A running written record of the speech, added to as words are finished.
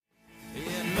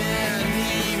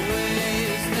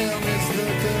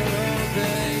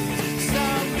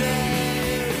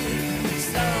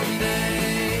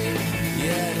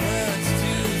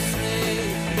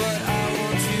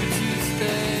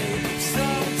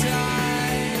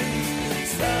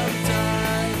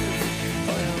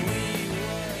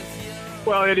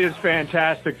Well, it is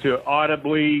fantastic to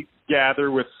audibly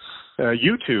gather with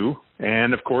you two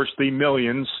and, of course, the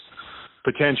millions,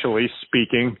 potentially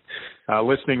speaking,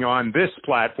 listening on this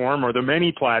platform or the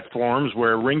many platforms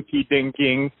where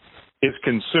rinky-dinking is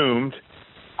consumed.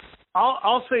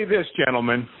 I'll say this,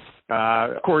 gentlemen.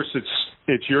 Of course,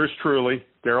 it's yours truly,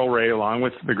 Daryl Ray, along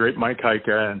with the great Mike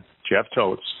Heika and Jeff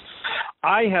Totes.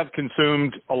 I have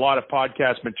consumed a lot of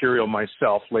podcast material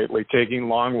myself lately, taking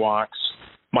long walks,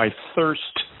 my thirst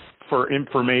for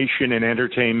information and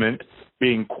entertainment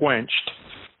being quenched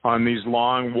on these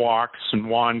long walks and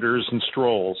wanders and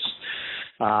strolls.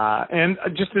 And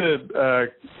just a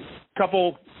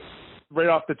couple right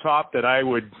off the top that I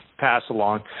would pass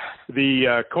along.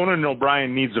 The Conan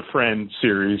O'Brien Needs a Friend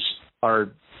series are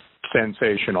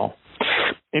sensational.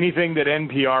 Anything that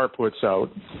NPR puts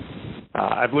out.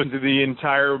 I've listened to the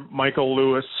entire Michael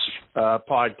Lewis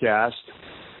podcast,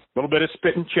 a little bit of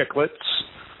Spit and Chicklets,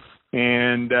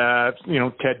 and,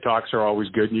 TED Talks are always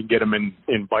good. You get them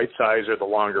in bite size or the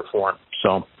longer form.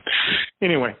 So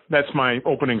anyway, that's my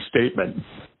opening statement.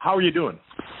 How are you doing?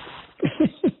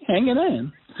 Hanging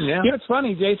in. Yeah. It's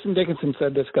funny. Jason Dickinson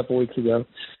said this a couple weeks ago,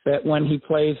 that when he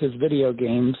plays his video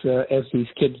games, as these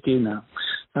kids do now,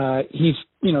 he's,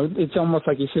 it's almost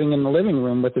like he's sitting in the living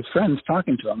room with his friends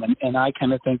talking to him. And I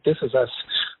kind of think this is us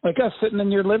sitting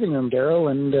in your living room,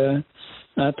 Daryl, and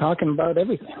talking about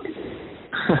everything.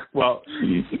 Well,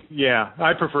 yeah,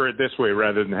 I prefer it this way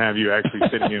rather than have you actually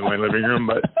sitting in my living room.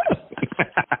 But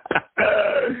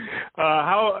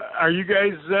how are you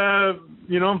guys,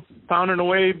 pounding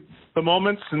away the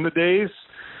moments and the days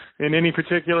in any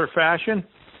particular fashion?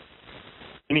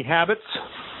 Any habits?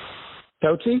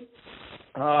 Tochi?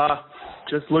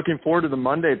 Just looking forward to the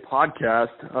Monday podcast.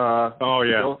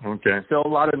 Still a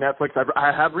lot of Netflix.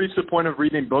 I have reached the point of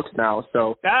reading books now.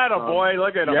 So, boy,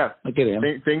 look at him. Yeah, look at him.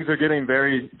 Things are getting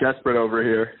very desperate over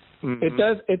here. Mm-hmm. It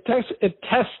does. It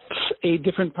tests a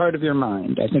different part of your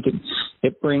mind. I think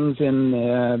it brings in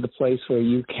the place where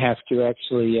you have to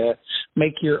actually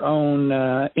make your own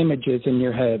images in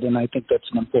your head, and I think that's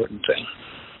an important thing.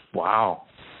 Wow.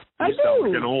 You sound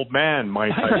like an old man,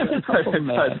 Mike.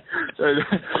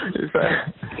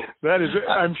 That is,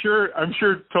 I'm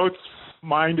sure Totes'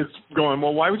 mind is going,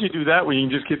 well, why would you do that when you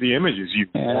can just get the images, you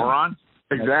moron?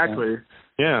 Exactly.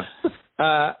 Yeah.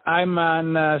 I'm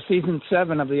on season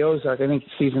 7 of the Ozark. I think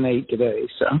it's season 8 today.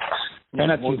 So,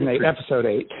 not season 8, episode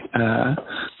 8.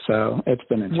 So it's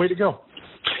been interesting. Way to go.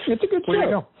 It's a good show. Way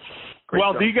to go.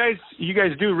 Well, do you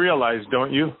guys do realize,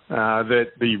 don't you,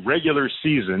 that the regular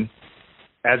season,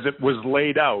 as it was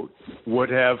laid out,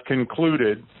 would have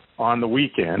concluded on the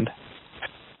weekend.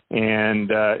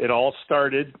 And it all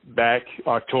started back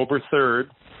October 3rd.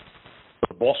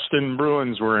 The Boston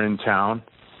Bruins were in town,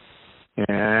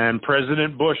 and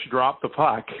President Bush dropped the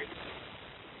puck.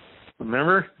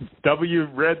 Remember? W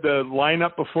read the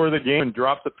lineup before the game and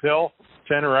dropped the pill,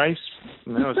 center ice.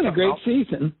 It's been a great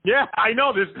season. Yeah, I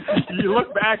know. You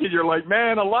look back and you're like,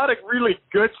 man, a lot of really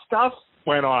good stuff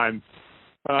went on.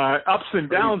 Ups and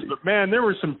downs, but man, there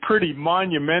were some pretty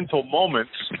monumental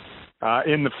moments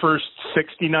in the first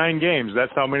 69 games.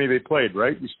 That's how many they played,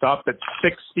 right? You stopped at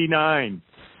 69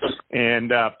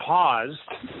 and paused,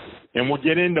 and we'll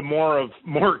get into more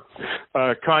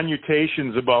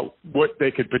connotations about what they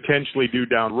could potentially do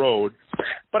down the road.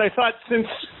 But I thought since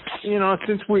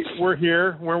we're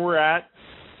here where we're at,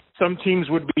 some teams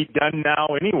would be done now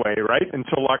anyway, right?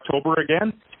 Until October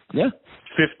again. Yeah.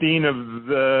 15 of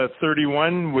the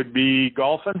 31 would be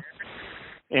golfing,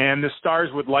 and the Stars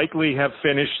would likely have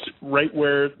finished right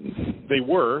where they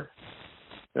were,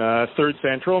 third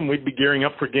Central, and we'd be gearing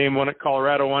up for Game 1 at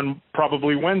Colorado on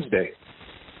probably Wednesday.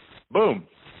 Boom.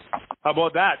 How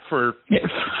about that for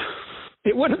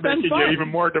it would have been making fun. you even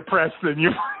more depressed than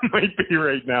you might be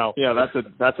right now? Yeah,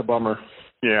 that's a bummer.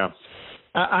 Yeah.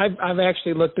 I've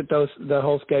actually looked at the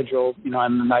whole schedule,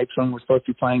 on the nights when we're supposed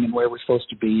to be playing and where we're supposed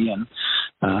to be, and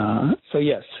so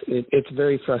yes, it's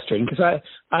very frustrating because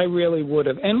I really would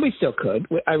have, and we still could.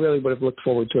 I really would have looked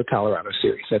forward to a Colorado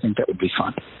series. I think that would be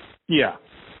fun. Yeah.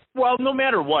 Well, no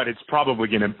matter what, it's probably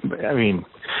going to. I mean,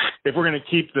 if we're going to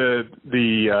keep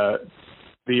the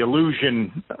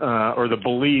illusion or the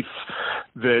belief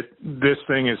that this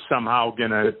thing is somehow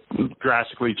going to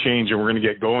drastically change and we're going to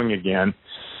get going again.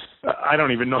 I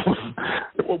don't even know.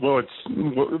 Will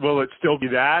it still be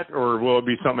that, or will it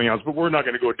be something else? But we're not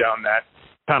going to go down that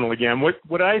tunnel again.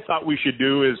 What I thought we should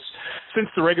do is, since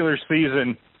the regular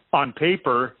season on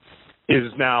paper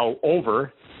is now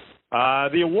over,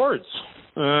 the awards,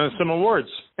 some awards,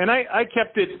 and I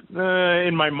kept it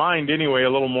in my mind anyway,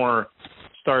 a little more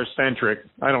Star-centric.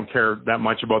 I don't care that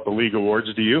much about the league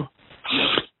awards. Do you?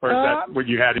 or is that what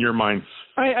you had in your mind?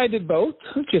 I did both,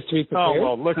 just to be prepared. Oh,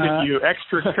 well, look at you.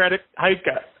 Extra credit hike.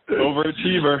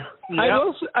 Overachiever.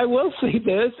 Yep. I will say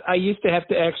this. I used to have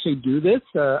to actually do this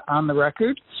on the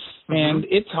record, and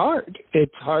it's hard.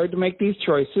 It's hard to make these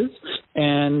choices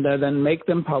and then make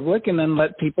them public and then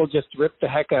let people just rip the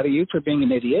heck out of you for being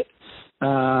an idiot.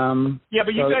 Yeah,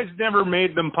 but you guys never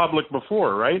made them public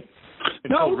before, right?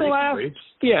 Until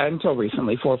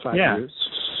recently, 4 or 5 years.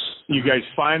 You guys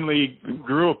finally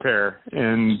grew a pair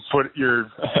and put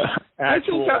your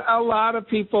actual... I think a lot of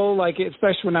people, like,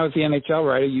 especially when I was the NHL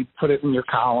writer, you'd put it in your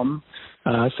column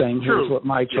saying, here's what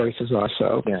my choices are.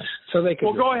 So they could...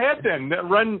 Well, go ahead then.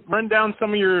 Run down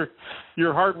some of your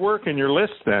hard work and your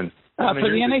list then. For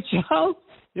the NHL?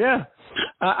 Yeah.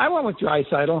 I went with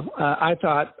Draisaitl. I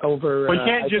thought over... Well, you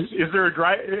can't is there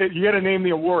you got to name the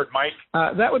award, Mike.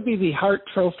 That would be the Hart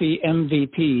Trophy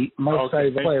MVP, most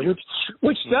valuable player,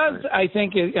 which does, I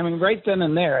think, right then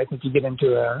and there, I think you get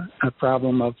into a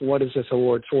problem of what is this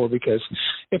award for, because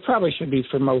it probably should be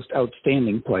for most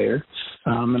outstanding player.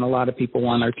 And a lot of people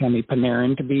want Artemi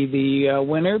Panarin to be the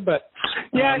winner, but...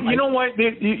 Yeah, you know what?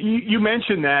 You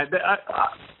mentioned that.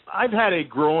 I've had a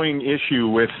growing issue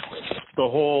with the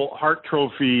whole Hart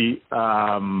Trophy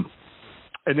and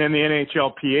then the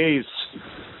NHLPA's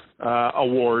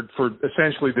award for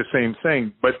essentially the same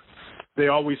thing, but they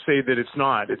always say that it's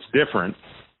not. It's different.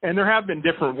 And there have been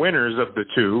different winners of the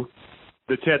two,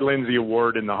 the Ted Lindsay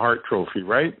Award and the Hart Trophy,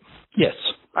 right? Yes.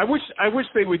 I wish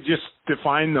they would just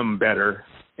define them better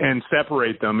and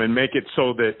separate them and make it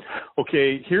so that,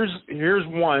 okay, here's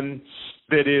one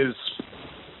that is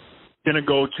going to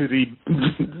go to the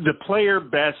player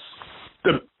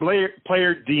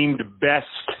deemed best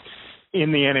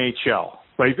in the NHL,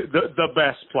 like the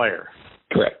best player.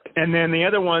 Correct. And then the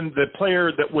other one, the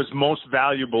player that was most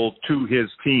valuable to his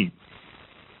team.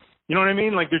 You know what I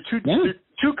mean? Like they're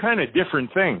two kind of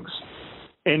different things,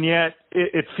 and yet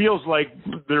it feels like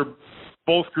they're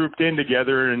both grouped in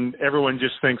together, and everyone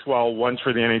just thinks, well, one's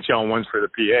for the NHL and one's for the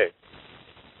PA.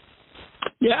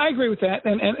 Yeah, I agree with that,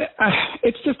 and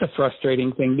it's just a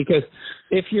frustrating thing because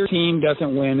if your team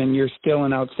doesn't win and you're still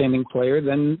an outstanding player,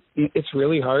 then it's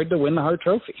really hard to win the Hart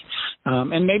Trophy.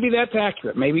 And maybe that's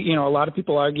accurate. Maybe, a lot of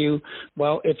people argue,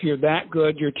 well, if you're that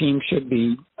good, your team should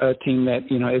be a team that,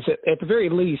 is at the very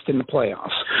least in the playoffs.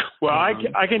 Well,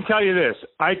 I can tell you this.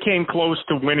 I came close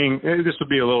to winning. This would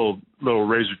be a little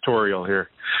razortorial here.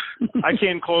 I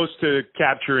came close to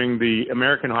capturing the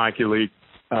American Hockey League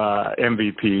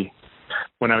MVP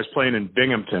when I was playing in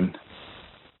Binghamton,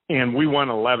 and we won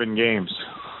 11 games.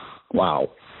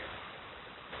 Wow.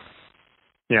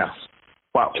 Yeah.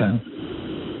 Wow.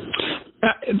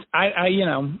 I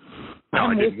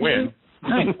didn't win.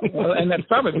 Well, and that's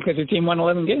probably because your team won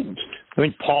 11 games. I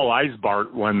think Paul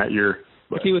Eisbart won that year.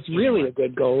 If he was really a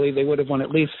good goalie, they would have won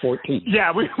at least 14.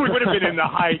 Yeah, we would have been in the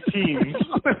high teens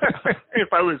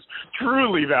if I was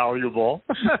truly valuable.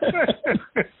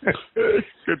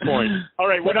 Good point. All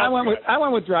right, what else? I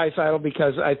went with Draisaitl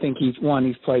because I think he's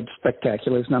played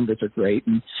spectacular. His numbers are great,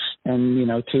 and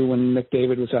two, when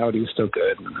McDavid was out, he was still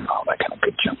good, and all that kind of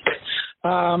good junk.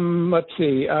 Let's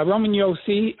see, Roman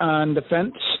Josi on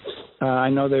defense. I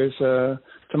know there's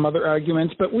some other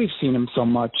arguments, but we've seen him so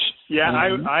much. Yeah,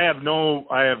 I have no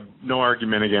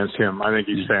argument against him. I think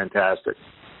he's fantastic.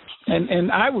 And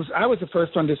I was the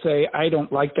first one to say I don't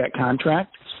like that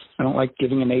contract. I don't like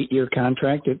giving an 8-year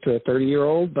contract to a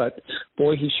 30-year-old, but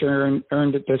boy, he sure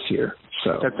earned it this year.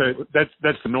 So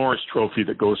that's the Norris Trophy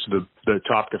that goes to the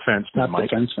top defenseman. Top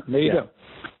defenseman. There you go.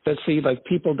 But see,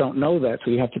 people don't know that,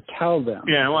 so you have to tell them.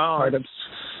 Yeah, well,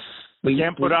 we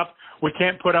can't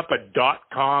put up a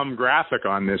 .com graphic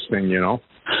on this thing,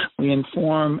 We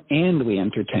inform and we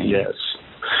entertain. Yes.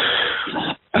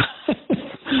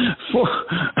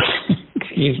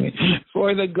 Excuse me.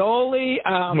 For the goalie...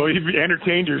 well, you've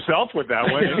entertained yourself with that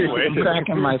one anyway. I'm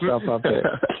cracking myself up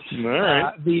there. All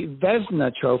right. The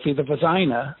Vezina Trophy, the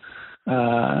Vezina...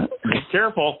 Be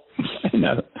careful.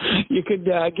 No, you could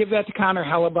give that to Connor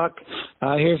Hellebuck.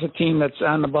 Here's a team that's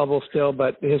on the bubble still,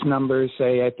 but his numbers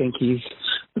say I think he's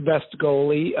the best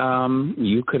goalie.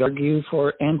 You could argue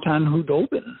for Anton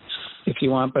Khudobin if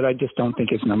you want, but I just don't think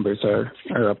his numbers are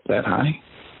up that high.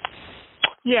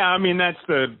 Yeah, I mean that's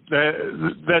the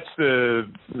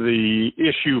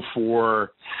issue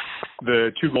for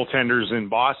the two goaltenders in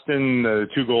Boston, the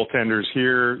two goaltenders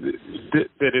here,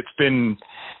 that it's been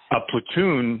a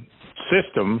platoon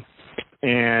system,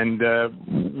 and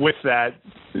with that,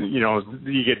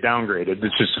 you get downgraded.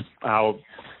 It's just how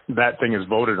that thing is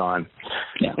voted on.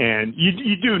 Yeah. And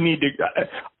you do need to,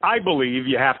 I believe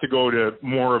you have to go to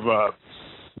more of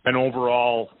an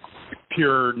overall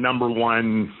pure number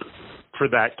one for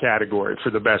that category, for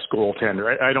the best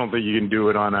goaltender. I don't think you can do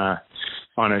it on a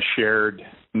shared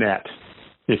net,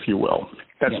 if you will.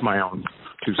 That's my own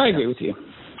 2 cents. I agree with you.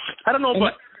 I don't know,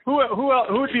 but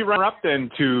who would be runner up then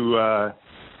to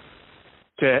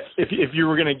if you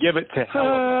were going to give it to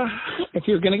Hellebuyck? If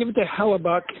you're going to give it to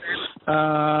Hellebuyck,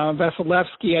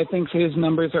 Vasilevsky, I think his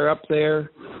numbers are up there.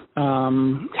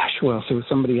 Who else? There was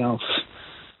somebody else.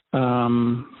 I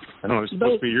don't know. It's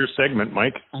supposed to be your segment,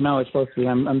 Mike. I know it's supposed to be.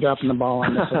 I'm dropping the ball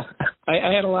on this.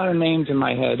 I had a lot of names in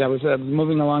my head. I was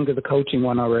moving along to the coaching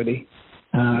one already.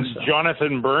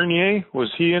 Jonathan Bernier,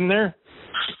 was he in there?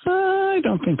 I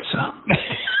don't think so.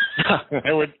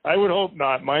 I would hope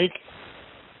not, Mike.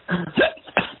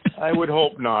 I would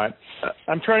hope not.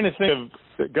 I'm trying to think of,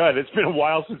 God, it's been a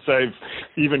while since I've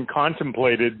even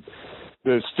contemplated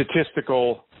the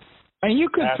statistical. And you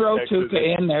could throw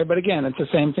Tuukka in there, but again, it's the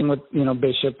same thing with,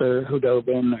 Bishop or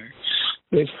Hudobin or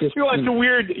it's just. It's a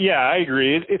weird. Yeah, I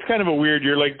agree. It's kind of a weird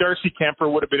year. Like Darcy Kemper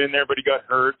would have been in there, but he got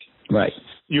hurt. Right.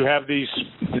 You have the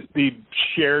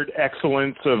shared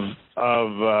excellence of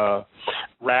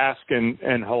Rask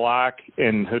and Halak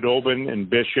and Hudobin and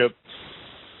Bishop.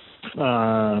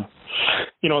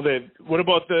 What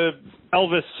about the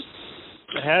Elvis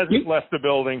hasn't left the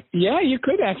building? Yeah, you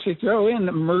could actually throw in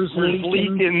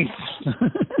Merzlikins.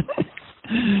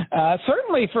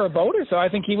 Certainly for a voter, so I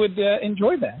think he would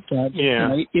enjoy that.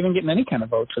 Even getting any kind of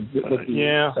votes would be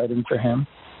exciting for him.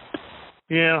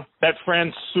 Yeah, that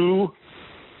Francouz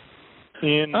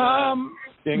in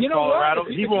Colorado,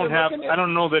 he won't have. I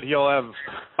don't know that he'll have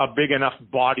a big enough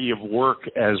body of work,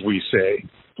 as we say.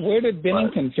 Where did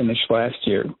Binnington finish last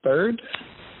year? Third?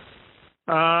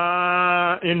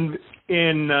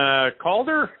 In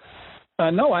Calder?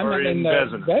 No, I meant in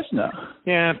Vezina.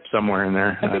 Yeah, somewhere in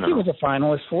there. I think he was a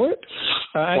finalist for it.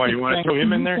 Why, you want to throw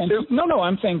him in there too? No,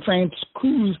 I'm saying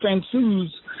Francouz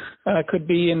could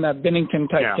be in that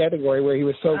Binnington-type category where he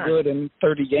was so good in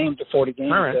 30 games to 40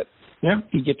 games that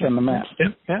he gets on the map.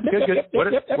 Good.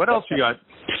 What else you got?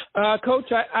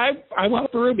 Coach, I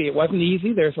went for Ruby. It wasn't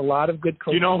easy. There's a lot of good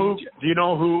coaches. Do you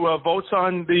know who votes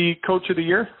on the Coach of the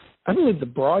Year? I believe the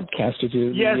broadcasters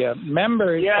do. Yes. The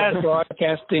members of the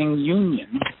Broadcasting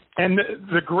Union. And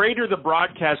the greater the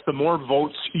broadcast, the more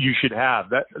votes you should have.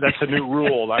 That's a new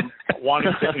rule I'm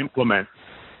wanting to implement.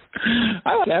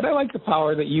 I like that. I like the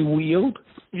power that you wield.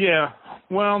 Yeah.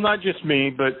 Well, not just me,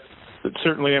 but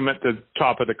certainly I'm at the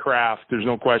top of the craft. There's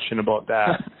no question about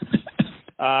that.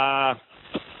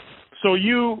 So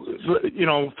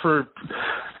for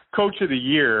Coach of the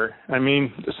Year, I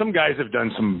mean, some guys have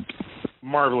done some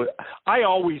marvelous. I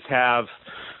always have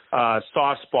a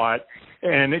soft spot,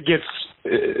 and it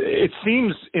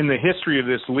seems in the history of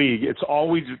this league, it's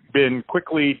always been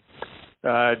quickly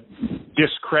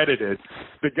discredited.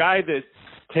 The guy that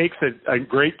takes a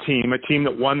great team, a team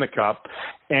that won the cup,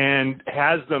 and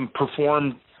has them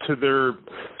perform to their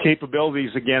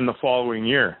capabilities again the following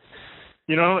year.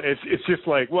 It's just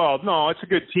like, well, no, it's a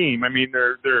good team. I mean,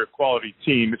 they're a quality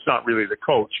team. It's not really the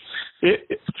coach.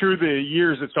 Through the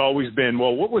years, it's always been,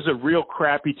 well, what was a real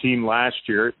crappy team last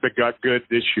year that got good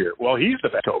this year? Well, he's the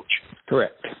best coach.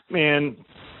 Correct. And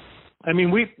I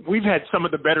mean, we've had some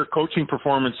of the better coaching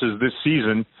performances this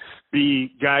season. The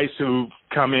guys who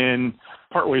come in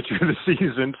partway through the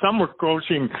season, some were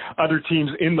coaching other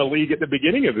teams in the league at the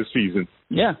beginning of the season.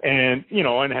 Yeah. And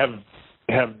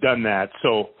have done that.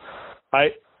 So I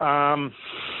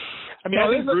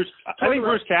think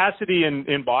Bruce Cassidy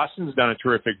in Boston's done a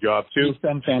terrific job too. He's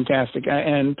been fantastic,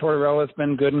 and Tortorella's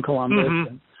been good in Columbus.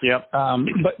 Mm-hmm. Yep.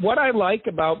 But what I like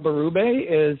about Berube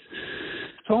is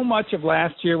so much of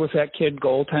last year was that kid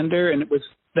goaltender, and it was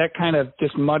that kind of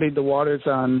just muddied the waters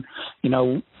on,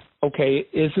 okay,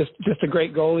 is this just a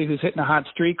great goalie who's hitting a hot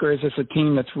streak, or is this a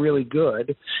team that's really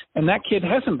good? And that kid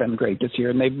hasn't been great this year,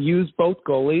 and they've used both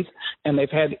goalies, and they've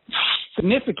had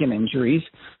significant injuries,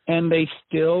 and they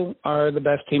still are the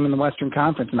best team in the Western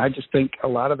Conference. And I just think a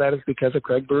lot of that is because of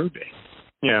Craig Berube.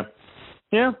 Yeah.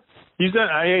 He's done.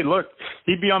 Hey, look,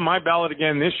 he'd be on my ballot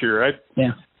again this year. I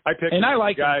picked and I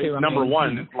like the guy number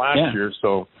one last year.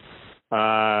 So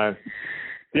Paul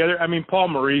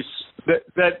Maurice,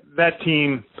 that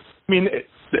team. I mean,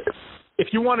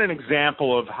 if you want an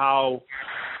example of how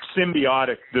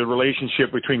symbiotic the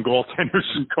relationship between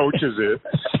goaltenders and coaches is,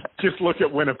 just look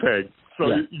at Winnipeg. So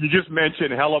you just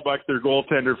mentioned Hellebuyck, their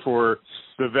goaltender for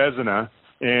the Vezina,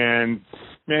 and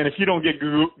man, if you don't get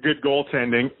good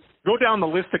goaltending, go down the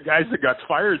list of guys that got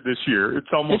fired this year.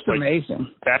 It's almost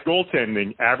amazing. Bad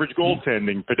goaltending, average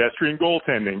goaltending, pedestrian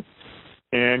goaltending.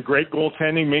 And great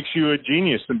goaltending makes you a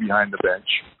genius and behind the bench.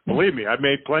 Believe me, I've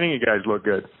made plenty of guys look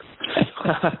good.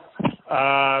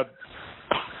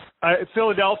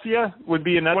 Philadelphia would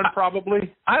be another one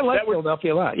probably. I like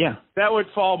Philadelphia a lot, yeah. That would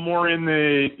fall more in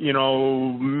the,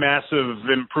 massive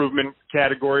improvement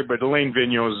category, but Alain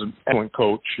Vigneault is an excellent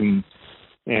coach, and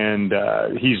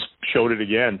he's showed it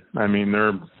again. I mean,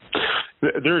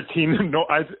 they're a team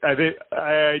that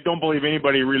I don't believe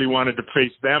anybody really wanted to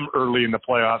face them early in the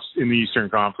playoffs in the Eastern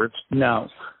Conference. No.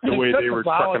 The way they were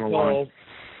trucking along.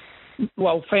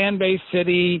 Well, fan base,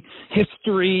 city,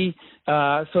 history,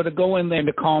 so to go in there and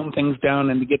to calm things down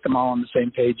and to get them all on the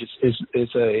same page is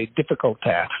a difficult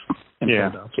task in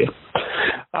Philadelphia.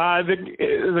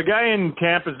 The guy in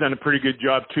Tampa has done a pretty good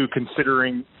job, too,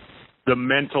 considering the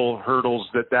mental hurdles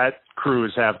that crew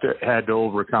has had to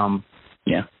overcome.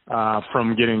 Yeah.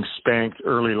 From getting spanked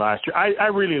early last year. I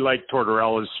really like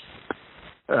Tortorella's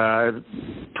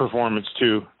performance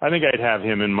too. I think I'd have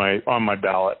him on my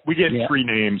ballot. We get 3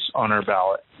 names on our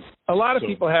ballot. A lot of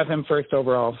people have him first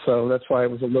overall, so that's why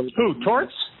it was a little. Who,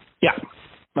 Torts? Yeah.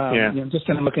 Just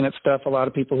kind of looking at stuff. A lot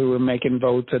of people who were making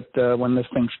votes at when this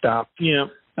thing stopped. Yeah.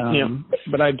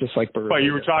 But I just like Barrera. Well,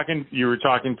 you were talking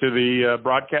to the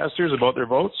broadcasters about their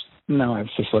votes? No, I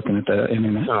was just looking at the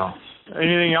internet. Oh.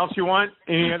 Anything else you want?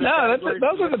 No,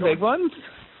 those are the big ones.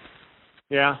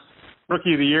 Yeah.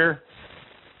 Rookie of the year.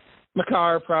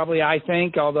 Makar probably, I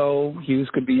think, although Hughes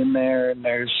could be in there, and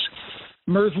there's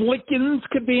Merzlikins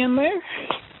could be in there.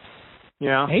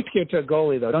 Yeah. I hate to give it to a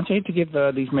goalie, though. Don't you hate to give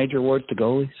these major awards to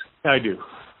goalies? I do.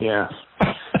 Yeah.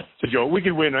 So, Joe, we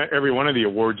could win every one of the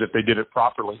awards if they did it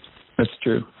properly. That's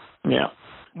true. Yeah.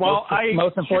 Well,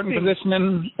 most important position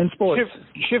in sports.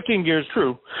 Shifting gears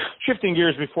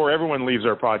before everyone leaves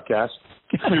our podcast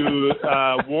to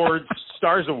awards,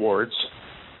 Stars Awards.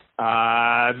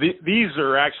 These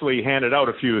are actually handed out,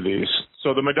 a few of these.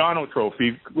 So the Modano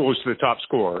Trophy goes to the top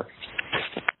scorer.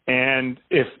 And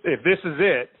if this is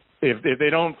it, if they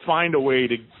don't find a way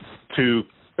to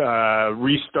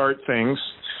restart things,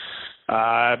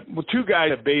 2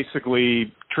 guys have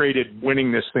basically traded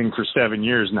winning this thing for 7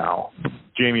 years now,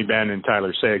 Jamie Benn and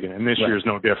Tyler Seguin, and this year's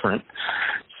no different.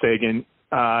 Seguin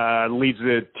leads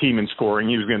the team in scoring.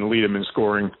 He was going to lead them in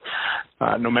scoring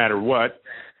no matter what.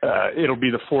 It'll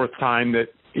be the 4th time that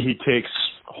he takes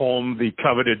home the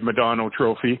coveted Modano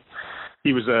Trophy.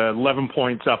 He was 11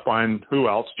 points up on who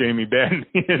else? Jamie Benn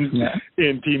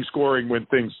in team scoring when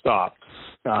things stopped.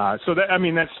 So that's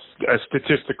a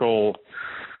statistical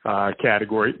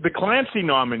category. The Clancy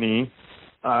nominee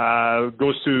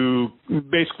goes to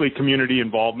basically community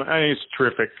involvement. I think it's a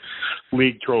terrific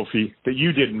league trophy that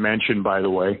you didn't mention, by the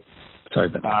way. Sorry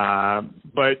about that.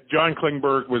 But John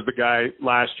Klingberg was the guy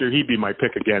last year. He'd be my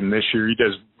pick again this year. He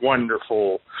does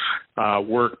wonderful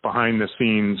work behind the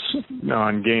scenes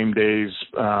on game days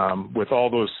with all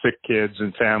those sick kids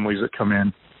and families that come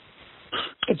in.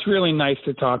 It's really nice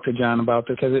to talk to John about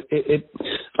this because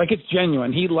it's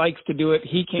genuine. He likes to do it.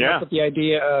 He came up with the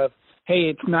idea of, hey,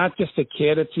 it's not just a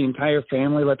kid, it's the entire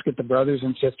family. Let's get the brothers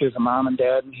and sisters and mom and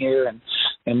dad in here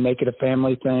and make it a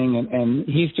family thing. And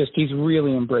he's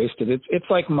really embraced it. It's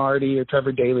like Marty or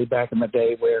Trevor Daley back in the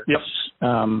day where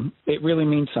it really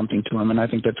means something to him, and I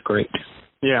think that's great.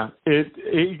 Yeah,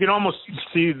 you can almost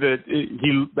see that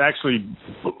he actually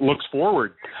looks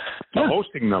forward to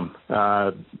hosting them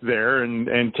there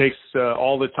and takes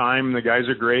all the time. The guys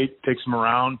are great, takes them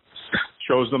around,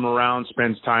 shows them around,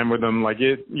 spends time with them.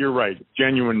 You're right.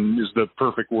 Genuine is the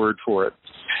perfect word for it.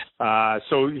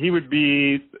 So he would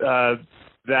be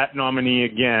that nominee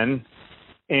again.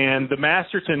 And the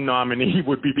Masterton nominee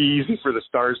would be easy for the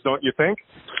Stars, don't you think?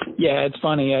 Yeah, it's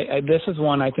funny. This is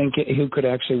one I think who could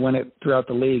actually win it throughout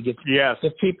the league. If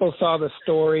people saw the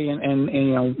story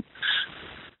and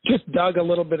just dug a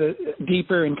little bit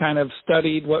deeper and kind of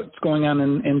studied what's going on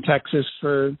in Texas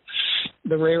for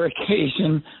the rare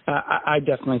occasion, I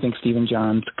definitely think Stephen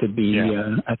Johns could be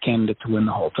a candidate to win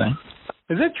the whole thing.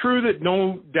 Is it true that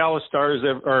no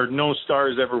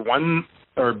Stars ever won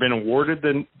or been awarded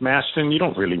the Masterton? You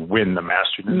don't really win the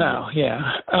Masterton. No,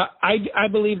 I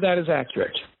believe that is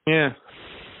accurate. Yeah.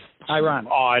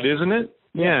 Ironic. Odd, isn't it?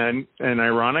 Yeah, and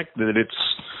ironic that its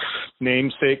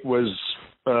namesake was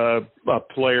a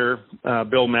player,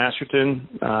 Bill Masterton,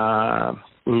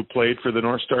 who played for the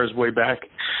North Stars way back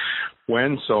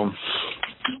when. So,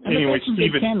 anyway,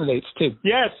 Stephen. Candidates too.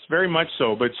 Yes, very much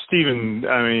so. But Stephen,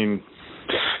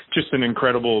 just an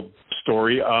incredible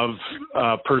story of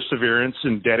perseverance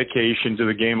and dedication to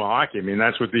the game of hockey.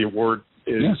 That's what the award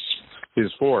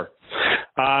is for.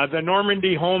 The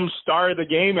Normandy Home Star of the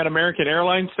Game at American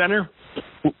Airlines Center,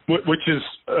 which is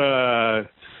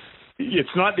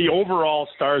it's not the overall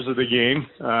stars of the game,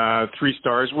 3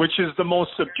 stars, which is the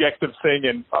most subjective thing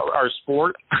in our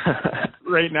sport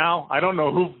right now. I don't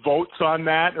know who votes on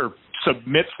that or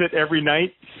submits it every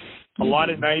night. A lot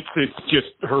of nights it's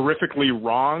just horrifically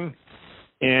wrong.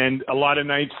 And a lot of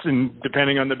nights, and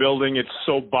depending on the building, it's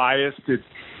so biased it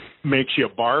makes you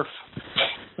barf.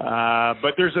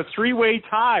 But there's a 3-way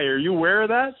tie. Are you aware of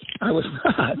that? I was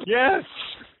not. Yes.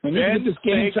 We need to get this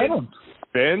game settled.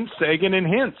 Ben, Sagan, and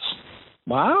Hintz.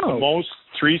 Wow. The most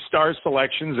 3-star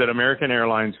selections at American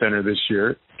Airlines Center this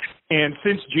year. And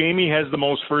since Jamie has the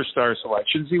most first-star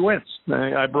selections, he wins.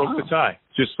 I broke the tie,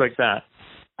 just like that.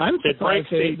 I'm surprised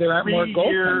there aren't more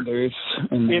goaltenders.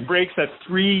 It breaks a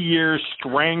 3-year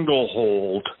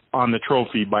stranglehold on the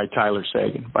trophy by Tyler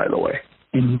Sagan, by the way.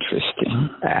 Interesting.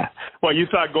 Well, you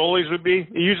thought goalies would be?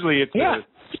 Usually it's...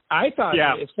 I thought,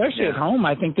 especially at home,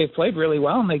 I think they've played really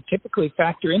well, and they typically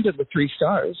factor into the 3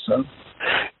 stars. So.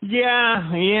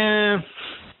 Yeah.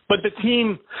 But the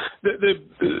team,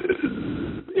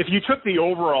 if you took the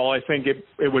overall, I think it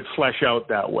would flesh out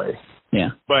that way. Yeah.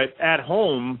 But at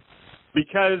home,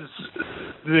 because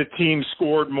the team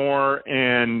scored more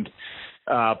and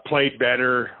played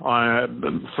better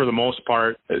for the most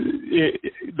part,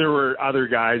 there were other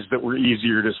guys that were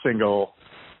easier to single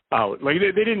out. Like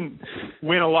they didn't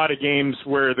win a lot of games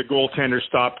where the goaltender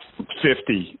stopped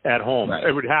 50 at home. Right.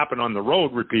 It would happen on the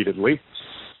road repeatedly,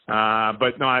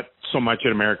 but not so much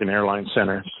at American Airlines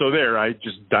Center. So there, I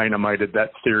just dynamited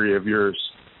that theory of yours.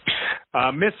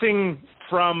 Missing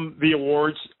from the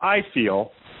awards, I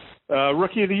feel,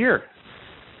 Rookie of the Year.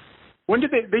 When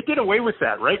did they did away with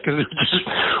that, right? Because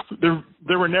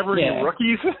there were never any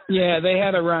rookies. Yeah, they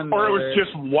had a run. Or it was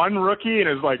just one rookie, and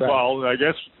it was like, well, I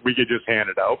guess we could just hand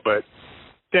it out. But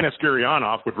Dennis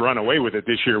Gurianov would run away with it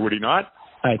this year, would he not?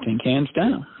 I think hands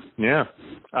down. Yeah.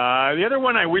 The other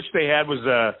one I wish they had was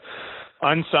a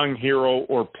unsung hero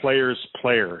or player's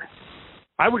player.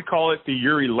 I would call it the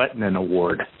Yuri Lettinen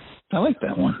Award. I like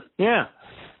that one. Yeah.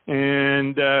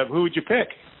 And who would you pick?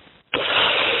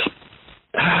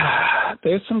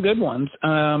 There's some good ones.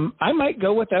 I might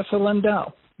go with Esa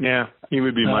Lindell. Yeah, he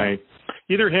would be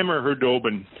either him or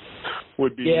Hudobin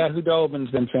would be. Yeah, Hudobin's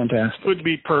been fantastic. Would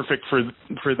be perfect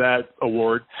for that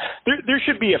award. There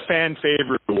should be a fan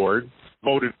favorite award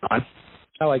voted on.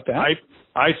 I like that.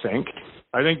 I think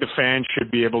the fans should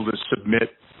be able to submit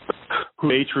who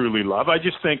they truly love. I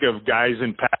just think of guys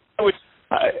in past.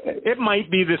 It might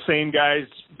be the same guys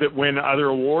that win other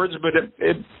awards, but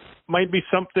it might be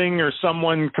something or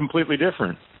someone completely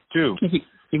different too. You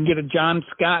can get a John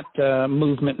Scott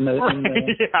movement in the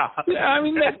yeah. I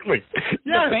mean, exactly.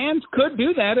 The fans could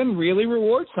do that and really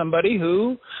reward somebody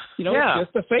who, is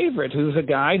just a favorite, who's a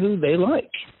guy who they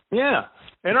like. Yeah,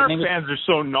 and our fans are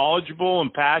so knowledgeable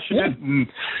and passionate, and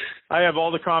I have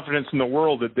all the confidence in the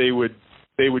world that they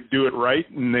would do it right,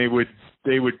 and they would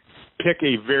pick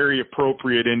a very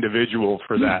appropriate individual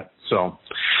for that. So,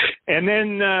 and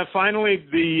then finally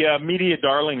the Media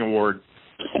Darling Award,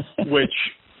 which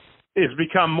has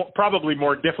become probably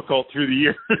more difficult through the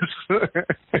years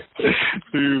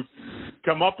to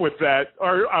come up with that.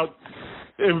 Or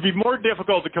it would be more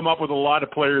difficult to come up with a lot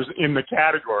of players in the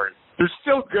category. There's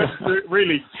still good,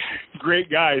 really great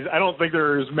guys. I don't think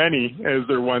there are as many as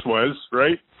there once was,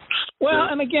 right? Well,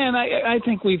 and again, I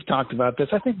think we've talked about this.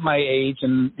 I think my age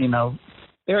and,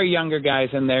 there are younger guys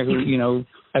in there who,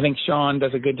 I think Sean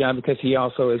does a good job because he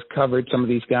also has covered some of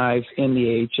these guys in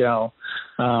the AHL.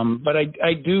 But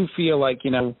I do feel like,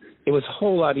 it was a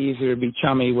whole lot easier to be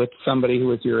chummy with somebody who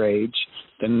was your age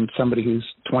than somebody who's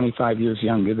 25 years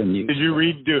younger than you. Did you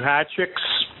read Duhatschek's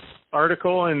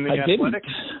article in the Athletic?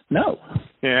 Didn't. No.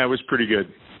 Yeah, it was pretty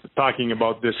good, talking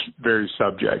about this very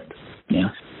subject. Yeah.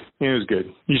 It was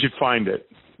good. You should find it.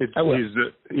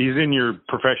 He's in your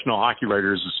Professional Hockey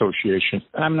Writers Association.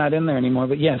 I'm not in there anymore,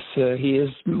 but yes, he is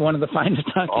one of the finest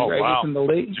hockey writers in the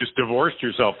league. Just divorced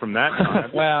yourself from that.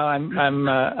 Well, I'm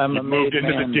a moved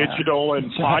into the digital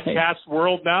and podcast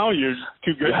world now. You're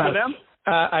too good for them.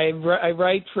 I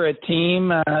write for a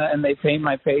team, and they pay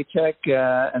my paycheck,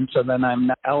 and so then I'm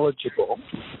not eligible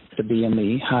to be in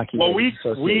the Hockey Writers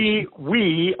Association.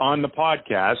 We on the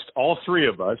podcast, all three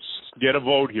of us, get a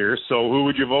vote here. So who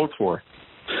would you vote for?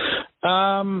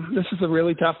 This is a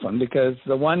really tough one because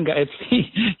the one guy,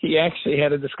 he actually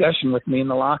had a discussion with me in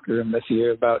the locker room this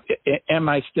year about, am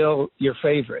I still your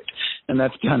favorite? And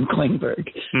that's John Klingberg.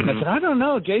 Mm-hmm. And I said, I don't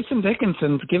know. Jason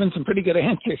Dickinson's given some pretty good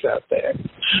answers out there.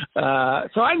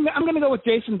 So I'm going to go with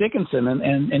Jason Dickinson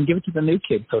and give it to the new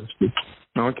kid, so to speak.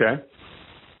 Okay.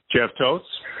 Jeff Totes?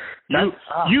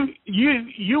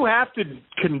 You have to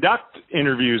conduct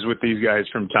interviews with these guys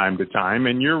from time to time,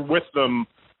 and you're with them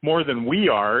more than we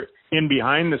are in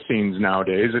behind the scenes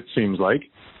nowadays, it seems like.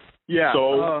 Yeah.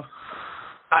 So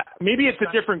maybe it's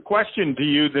a different question to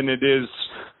you than it is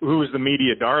who is the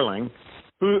media darling.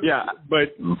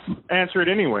 But answer it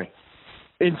anyway.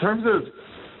 In terms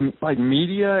of like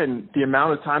media and the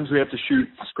amount of times we have to shoot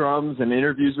scrums and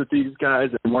interviews with these guys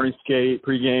and morning skate,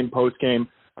 pregame, postgame,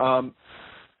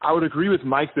 I would agree with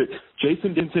Mike that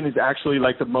Jason Dinson is actually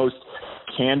like the most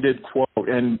candid quote,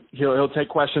 and he'll take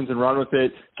questions and run with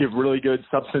it, give really good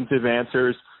substantive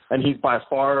answers, and he's by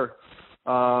far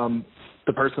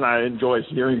the person I enjoy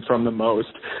hearing from the most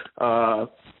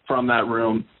from that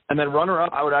room. And then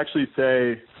runner-up, I would actually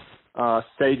say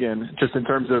Sagan, just in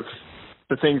terms of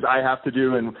the things I have to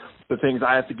do and the things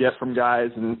I have to get from guys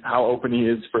and how open he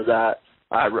is for that.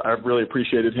 I've really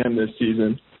appreciated him this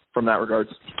season from that regards.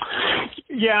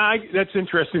 Yeah, that's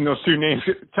interesting, those two names.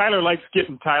 Tyler likes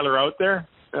getting Tyler out there.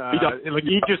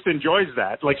 He just enjoys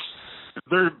that. Like,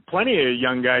 there are plenty of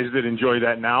young guys that enjoy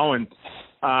that now, and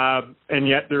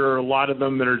yet there are a lot of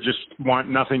them that are just want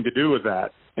nothing to do with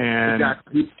that. And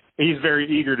exactly. He's very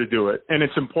eager to do it, and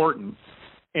it's important.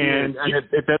 And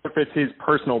it benefits his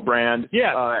personal brand,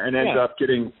 and ends up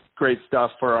getting great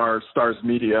stuff for our Stars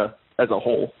media as a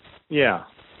whole. Yeah,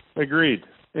 agreed.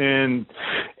 And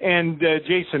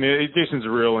Jason's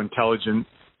real intelligent.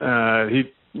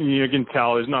 You can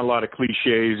tell there's not a lot of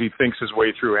cliches. He thinks his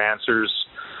way through answers.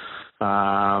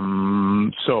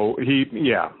 So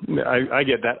I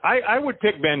get that. I would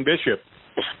pick Ben Bishop.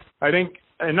 I think,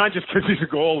 and not just because he's a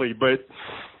goalie, but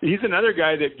he's another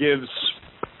guy that gives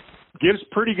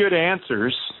pretty good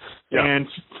answers. Yeah. And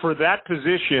for that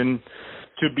position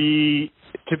to be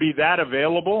that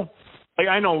available.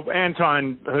 I know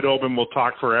Anton Khudobin will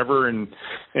talk forever, and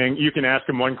you can ask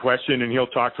him one question, and he'll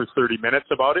talk for 30 minutes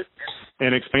about it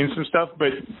and explain some stuff.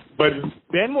 But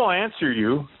Ben will answer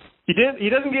you. He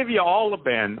doesn't give you all of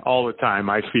Ben all the time,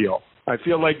 I feel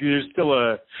like there's still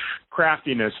a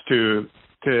craftiness to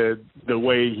the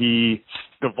way he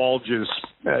divulges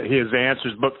his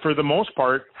answers. But for the most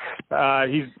part,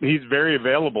 he's very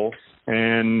available,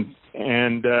 and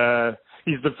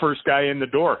he's the first guy in the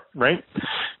door, right?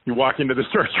 You walk into the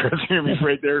Stars dressing room, he's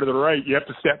right there to the right. You have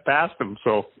to step past him.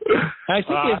 So I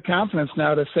think he has confidence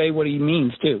now to say what he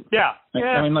means too. Yeah.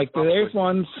 I mean, like there's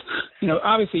ones,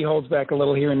 obviously he holds back a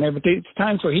little here and there, but there's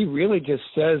times where he really just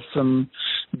says some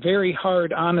very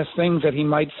hard, honest things that he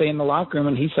might say in the locker room,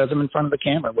 and he says them in front of the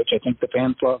camera, which I think the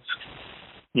fans love.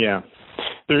 Yeah.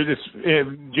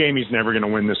 Jamie's never going to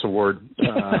win this award.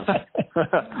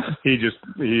 He's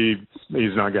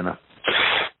not going to.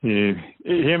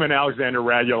 Him and Alexander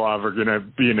Radulov are going to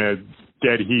be in a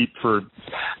dead heat for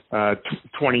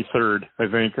 23rd, I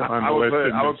think, on the list.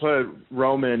 I would put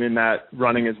Roman in that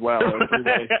running as well.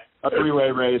 A three-way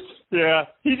race. Yeah,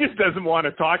 he just doesn't want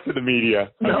to talk to the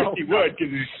media. No. I wish he would,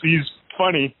 because he's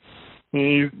funny.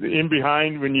 He's in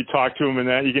behind when you talk to him, and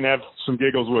that you can have some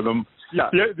giggles with him. Yeah.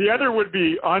 The other would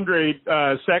be Andre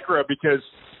Sekera, because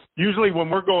usually when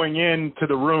we're going into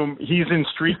the room, he's in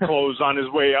street clothes on his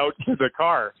way out to the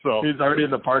car. So he's already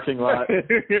in the parking lot.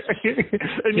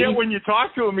 And yet when you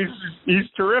talk to him, he's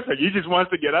terrific. He just wants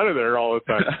to get out of there all the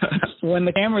time. When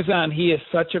the camera's on, he is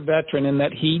such a veteran in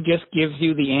that he just gives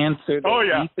you the answer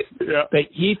that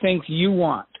he thinks you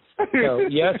want. So,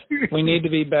 yes, we need to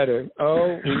be better.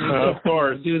 Oh, we need of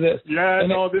course. do this. Yeah,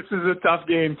 this is a tough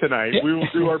game tonight. We will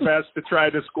do our best to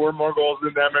try to score more goals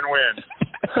than them and win.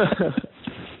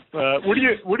 What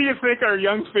do you think our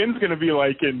young Finn's going to be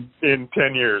like in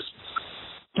 10 years?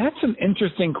 That's an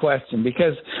interesting question,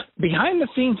 because behind the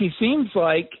scenes he seems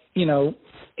like,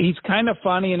 he's kind of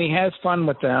funny and he has fun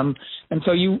with them. And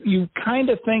so you kind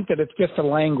of think that it's just a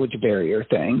language barrier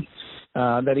thing.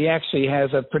 That he actually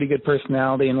has a pretty good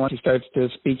personality, and once he starts to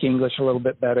speak English a little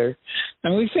bit better. I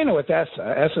mean, we've seen it with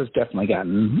Esa. Esa's definitely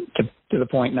gotten to the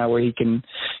point now where he can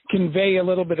convey a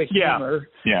little bit of humor.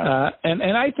 Yeah.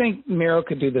 And I think Miro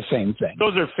could do the same thing.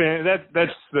 Those are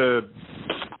that's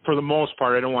for the most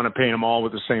part, I don't want to paint them all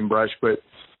with the same brush, but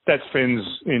that's Finns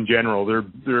in general.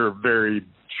 They're very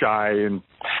shy, and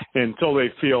until they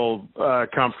feel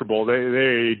comfortable,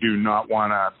 they do not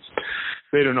want to.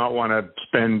 They do not want to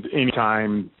spend any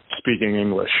time speaking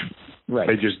English. Right.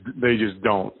 They just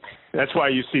don't. That's why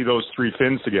you see those three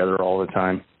Finns together all the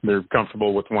time. They're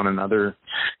comfortable with one another,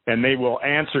 and they will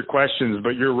answer questions.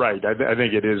 But you're right. I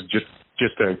think it is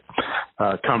just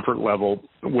a comfort level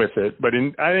with it. But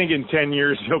I think in 10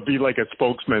 years he'll be like a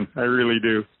spokesman. I really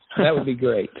do. That would be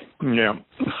great. Yeah.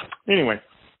 Anyway,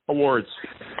 awards.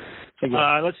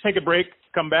 Let's take a break.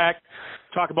 Come back.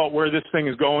 Talk about where this thing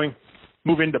is going.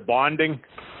 Move into bonding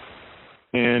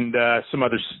and some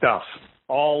other stuff.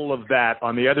 all of that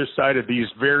on the other side of these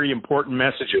very important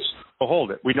messages. Well,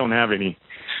 hold it. We don't have any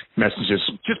messages.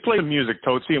 Just play the music,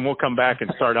 Tootsie, and we'll come back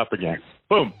and start up again.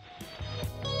 Boom.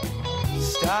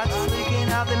 Start freaking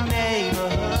out the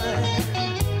neighborhood.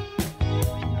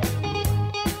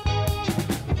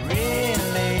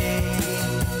 Really,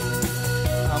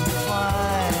 I'm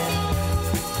fine.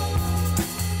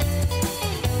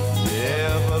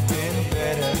 Never been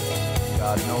better.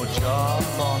 Got no job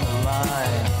on the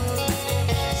line.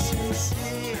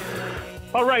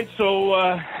 All right, so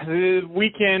the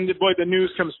weekend, boy, the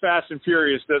news comes fast and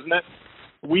furious, doesn't it?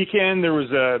 Weekend, there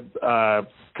was a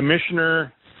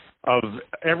commissioner of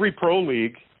every pro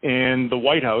league in the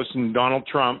White House, and Donald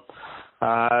Trump.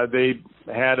 They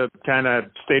had a kind of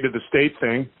state of the state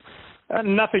thing.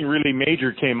 Nothing really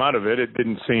major came out of it, it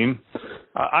didn't seem.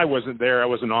 I wasn't there. I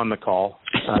wasn't on the call,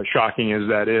 shocking as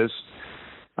that is.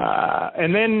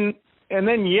 And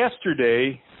then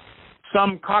yesterday,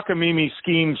 some cockamamie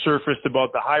scheme surfaced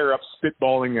about the higher-ups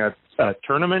spitballing a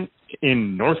tournament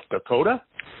in North Dakota.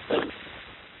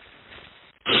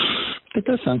 It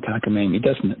does sound cockamamie,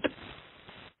 doesn't it?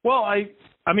 Well, I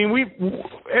mean,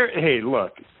 hey,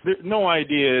 look, no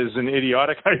idea is an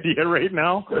idiotic idea right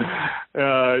now.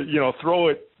 Throw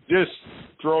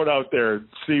it out there,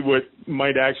 see what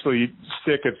might actually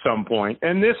stick at some point.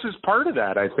 And this is part of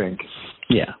that, I think.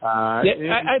 Yeah.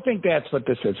 I think that's what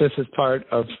this is. This is part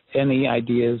of any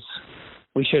ideas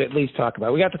we should at least talk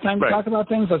about. We got the time to talk about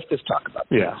things? Let's just talk about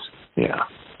things. Yeah.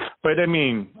 But, I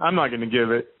mean, I'm not going to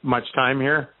give it much time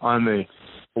here on the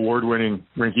award-winning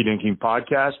Rinky Dinking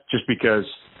podcast just because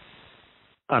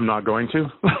I'm not going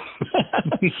to.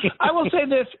 I will say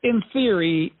this. In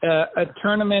theory, a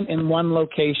tournament in one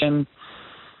location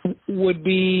would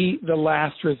be the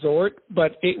last resort,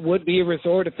 but it would be a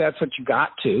resort if that's what you got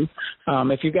to.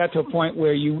 If you got to a point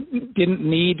where you didn't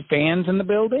need fans in the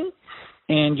building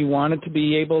and you wanted to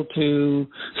be able to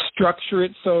structure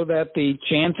it so that the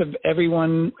chance of every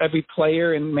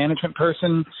player and management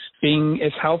person being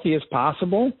as healthy as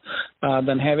possible,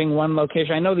 then having one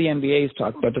location. I know the NBA's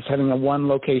talked about this, having a one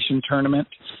location tournament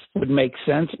would make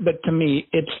sense, but to me,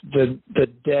 it's the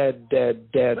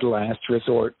dead last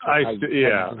resort. I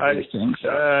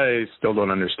still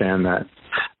don't understand that.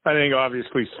 I think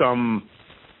obviously some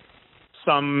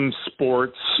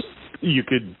sports you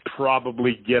could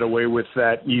probably get away with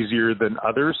that easier than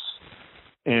others,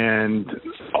 and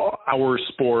our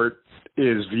sport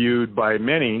is viewed by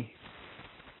many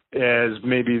as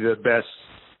maybe the best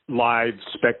live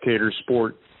spectator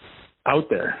sport out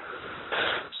there.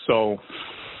 So,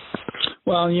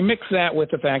 well, you mix that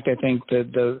with the fact, I think,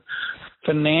 that the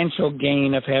financial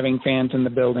gain of having fans in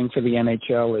the building for the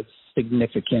NHL is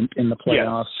significant in the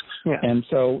playoffs. Yeah. And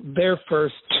so their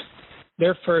first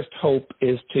hope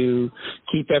is to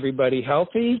keep everybody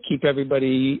healthy, keep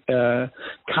everybody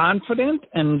confident,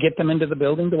 and get them into the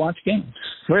building to watch games.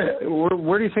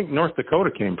 Where do you think North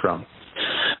Dakota came from?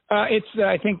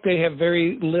 I think they have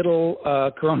very little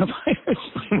coronavirus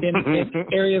in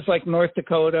areas like North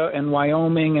Dakota and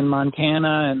Wyoming and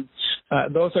Montana,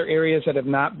 and those are areas that have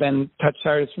not been touched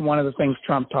hard. It's one of the things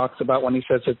Trump talks about when he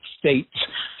says that states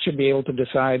should be able to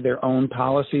decide their own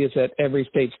policy, is that every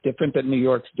state's different, that New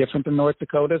York's different than North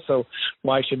Dakota, so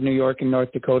why should New York and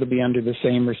North Dakota be under the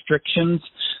same restrictions?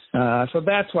 So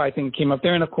that's why I think it came up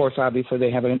there. And, of course, obviously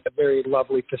they have a very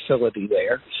lovely facility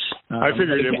there. I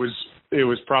figured it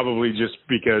was probably just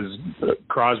because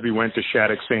Crosby went to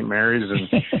Shattuck St. Mary's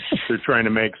and they're trying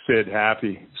to make Sid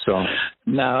happy. So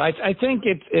no, I think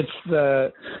it's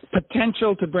the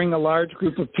potential to bring a large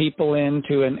group of people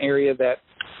into an area that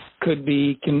could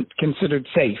be considered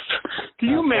safe. Can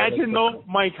you imagine, though,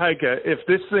 Mike Heike, if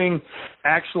this thing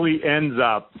actually ends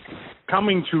up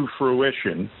coming to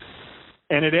fruition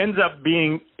and it ends up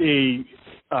being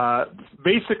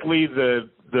basically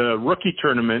the rookie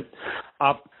tournament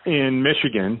up in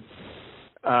Michigan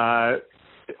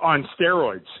on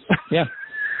steroids? Yeah.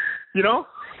 You know?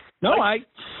 No,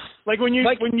 when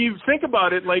you think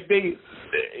about it, like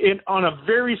on a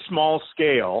very small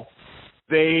scale,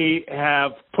 they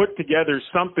have put together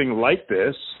something like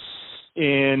this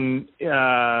in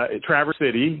Traverse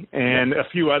City and a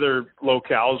few other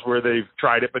locales where they've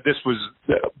tried it, but this was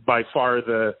by far it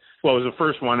was the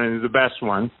first one and the best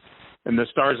one. And the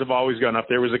stars have always gone up.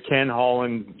 There was a Ken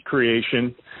Holland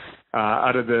creation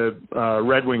out of the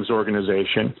Red Wings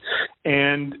organization,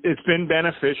 and it's been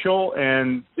beneficial.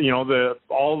 And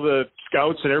all the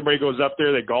scouts and everybody goes up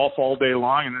there. They golf all day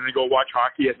long, and then they go watch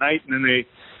hockey at night, and then they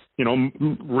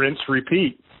rinse,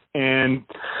 repeat. And,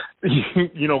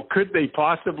 could they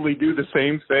possibly do the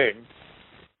same thing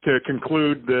to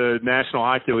conclude the National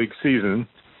Hockey League season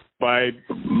by,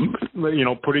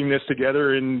 putting this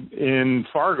together in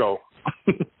Fargo.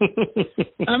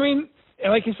 I mean,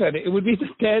 like you said, it would be the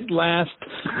dead last.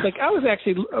 Like I was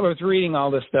reading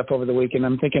all this stuff over the weekend.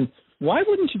 I'm thinking, why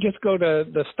wouldn't you just go to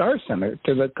the Star Center,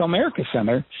 to the Comerica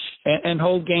Center, and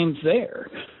hold games there?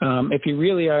 If you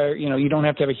really are, you don't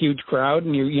have to have a huge crowd,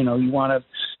 and you want to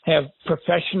have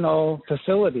professional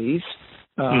facilities.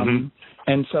 And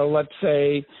so let's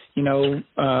say, this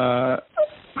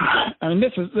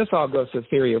all goes to the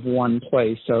theory of one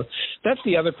place. So that's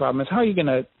the other problem is how are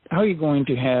you going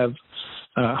to have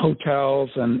hotels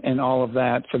and all of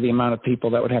that for the amount of people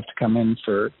that would have to come in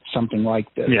for something like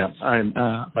this? Yeah, I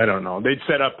don't know. They'd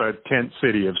set up a tent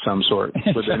city of some sort,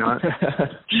 would they not?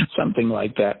 Something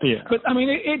like that. Yeah. But I mean,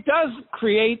 it does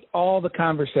create all the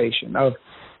conversation of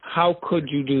how could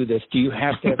you do this? Do you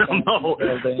have to have no.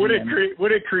 What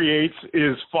it creates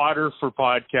is fodder for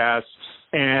podcasts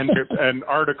and an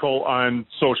article on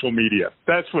social media.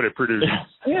 That's what it produces.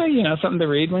 Yeah, something to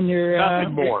read when you're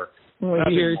nothing more. When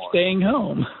you're staying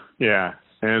home. Yeah,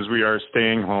 as we are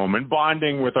staying home and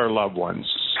bonding with our loved ones.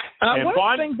 And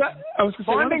bonding was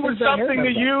something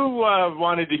that you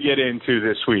wanted to get into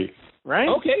this week, right?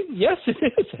 Okay, yes it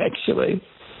is, actually.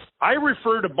 I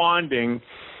refer to bonding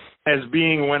as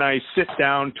being when I sit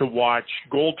down to watch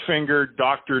Goldfinger,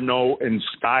 Dr. No, and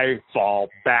Skyfall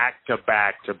back to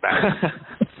back to back.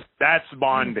 That's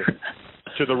bonding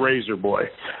to the Razor Boy.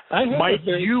 Might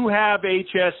you have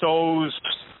HSOs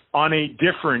on a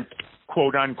different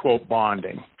quote-unquote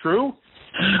bonding? True?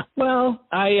 Well,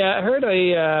 I heard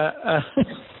a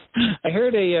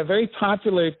very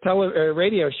popular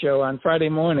radio show on Friday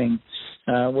morning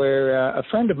where a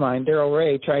friend of mine, Daryl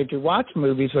Ray, tried to watch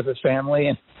movies with his family,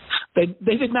 and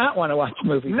they did not want to watch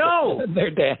movies with their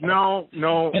dad. No.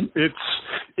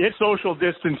 It's social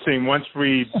distancing once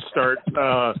we start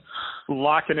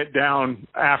locking it down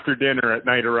after dinner at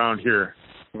night around here.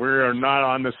 We are not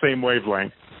on the same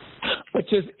wavelength.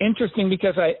 Which is interesting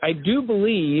because I do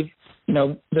believe,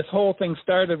 this whole thing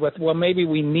started with, well, maybe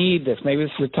we need this. Maybe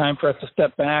this is the time for us to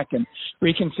step back and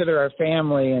reconsider our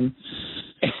family. And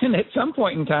at some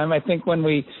point in time, I think when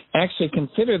we actually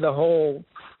consider the whole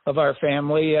of our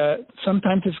family,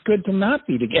 sometimes it's good to not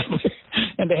be together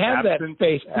and to have that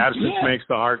space. Absence makes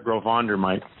the heart grow fonder,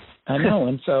 Mike. I know.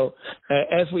 And so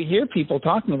as we hear people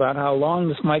talking about how long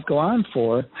this might go on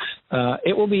for,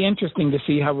 it will be interesting to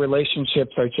see how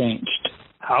relationships are changed.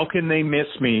 How can they miss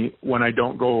me when I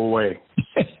don't go away?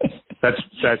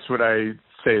 That's what I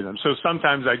say to them. So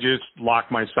sometimes I just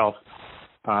lock myself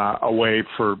away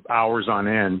for hours on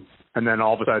end, and then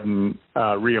all of a sudden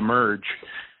reemerge,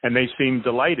 and they seem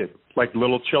delighted, like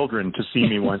little children, to see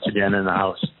me once again in the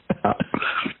house.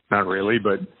 Not really,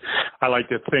 but I like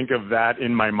to think of that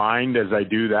in my mind as I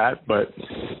do that. But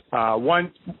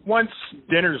once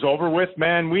dinner's over with,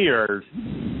 man, we are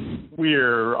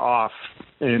off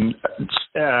in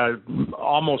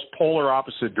almost polar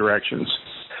opposite directions.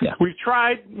 Yeah. We've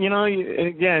tried,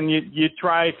 again, you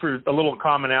try for a little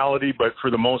commonality, but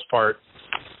for the most part,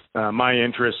 my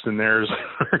interests and theirs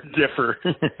differ.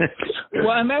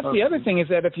 Well, and that's the other thing is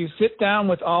that if you sit down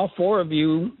with all four of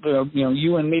you,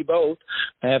 you and me both,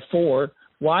 have four,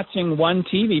 watching one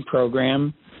TV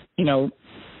program,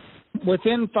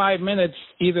 within 5 minutes,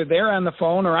 either they're on the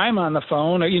phone or I'm on the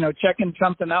phone or, checking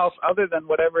something else other than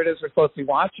whatever it is we're supposed to be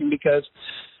watching because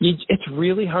it's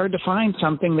really hard to find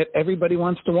something that everybody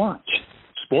wants to watch.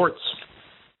 Sports.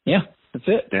 Yeah, that's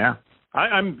it. Yeah.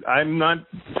 I'm not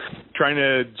trying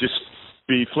to just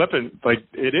be flippant. Like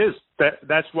it is.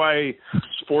 That's why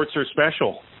sports are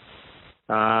special.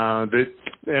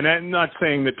 And I'm not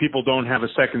saying that people don't have a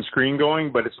second screen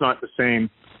going, but it's not the same.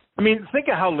 I mean, think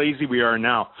of how lazy we are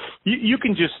now. You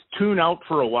can just tune out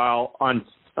for a while on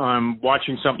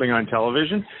watching something on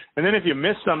television, and then if you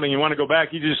miss something, you want to go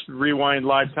back, you just rewind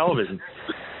live television.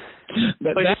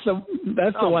 That's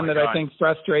the one that God. I think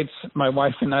frustrates my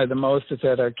wife and I the most is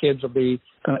that our kids will be,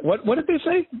 what did they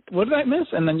say? What did I miss?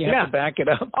 And then you have to back it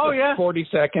up. 40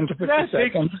 seconds to 50 seconds.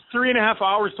 It takes 3.5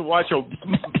 hours to watch a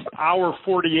hour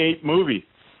 48 movie.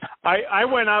 I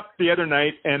went up the other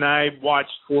night and I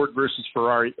watched Ford versus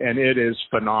Ferrari, and it is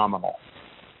phenomenal.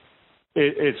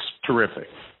 It's terrific.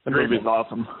 The movie's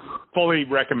awesome. Fully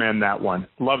recommend that one.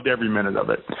 Loved every minute of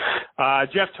it.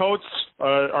 Jeff Totes,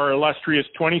 our illustrious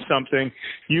 20-something,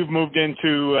 you've moved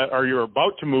into, or you're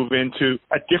about to move into,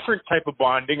 a different type of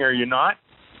bonding, are you not?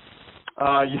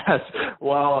 Yes.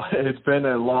 Well, it's been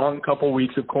a long couple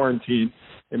weeks of quarantine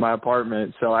in my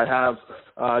apartment, so I have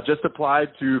just applied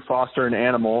to foster an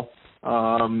animal.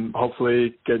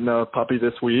 Hopefully getting a puppy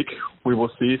this week. We will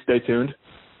see. Stay tuned.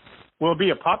 Will it be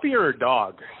a puppy or a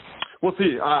dog? we'll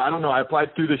see. I don't know. I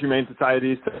applied through the Humane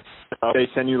Society. So they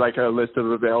send you like a list of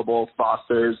available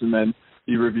fosters, and then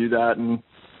you review that and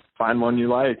find one you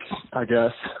like, I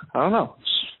guess. I don't know.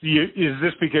 Is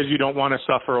this because you don't want to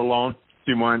suffer alone?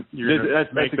 Do you want you to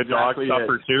make the dog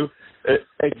suffer too?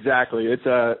 Exactly.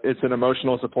 It's an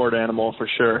emotional support animal for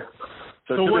sure.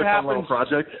 So what happens? Little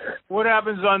project. What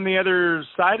happens on the other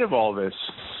side of all this?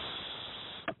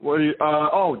 What do you?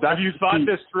 Have you thought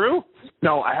this through?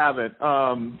 No, I haven't.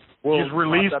 You just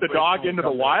release the dog into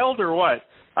the wild, or what?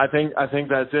 I think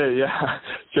that's it. Yeah.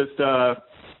 Just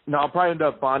no, I'll probably end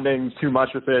up bonding too much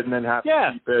with it, and then have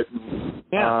to keep it.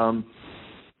 And,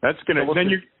 that's gonna. Then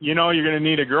you're gonna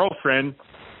need a girlfriend,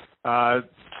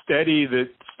 steady, that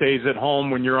stays at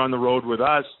home when you're on the road with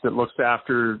us, that looks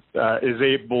after, is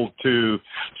able to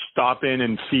stop in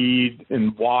and feed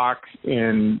and walk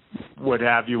and what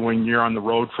have you when you're on the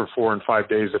road for 4 and 5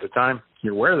 days at a time.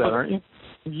 You're aware of that, aren't you?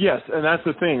 Yes, and that's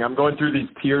the thing. I'm going through these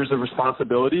tiers of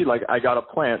responsibility. Like, I got a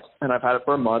plant, and I've had it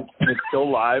for a month, and it's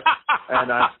still live,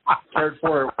 and I've cared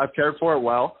for it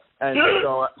well, and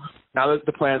so now that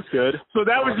the plant's good. So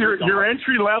that was your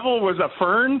entry level was a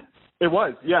fern? It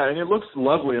was, yeah, and it looks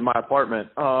lovely in my apartment.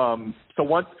 So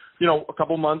once, a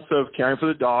couple months of caring for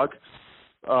the dog,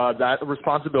 that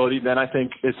responsibility, then I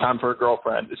think it's time for a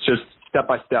girlfriend. It's just step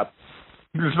by step.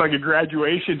 It's like a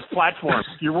graduation platform.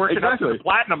 You're working up to the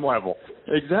platinum level.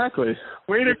 Exactly.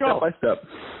 Way to go. Step by step.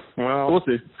 Well, we'll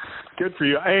see. Good for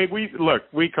you. Hey,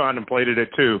 we contemplated it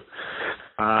too,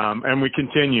 and we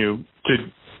continue to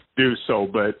do so,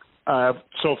 but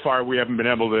so far we haven't been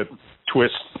able to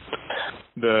twist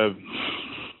the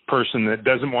person that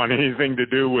doesn't want anything to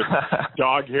do with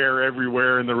dog hair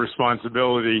everywhere and the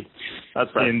responsibility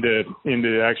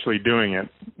into actually doing it.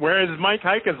 Whereas Mike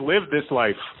Hike has lived this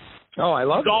life. Oh, I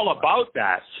love it. It's all about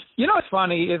that. You know what's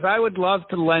funny is I would love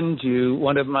to lend you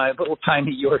one of my little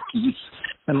tiny Yorkies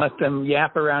and let them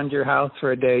yap around your house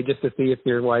for a day just to see if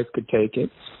your wife could take it.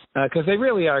 Because they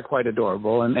really are quite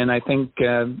adorable. And I think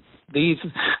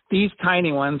these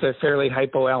tiny ones are fairly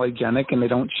hypoallergenic and they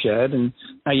don't shed. And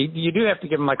you do have to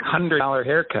give them like $100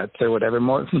 haircuts or whatever,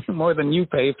 more than you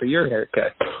pay for your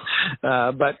haircut.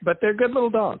 But they're good little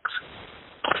dogs.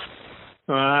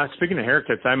 Speaking of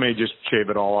haircuts, I may just shave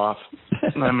it all off.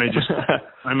 I may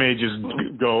just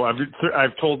go.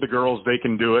 I've told the girls they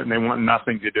can do it, and they want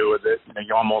nothing to do with it. And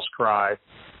they almost cry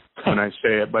when I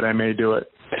say it, but I may do it.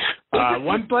 Are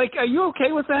you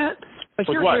okay with that? Like,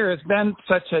 your hair has been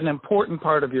such an important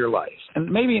part of your life,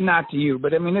 and maybe not to you,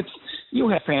 but I mean, you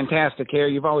have fantastic hair.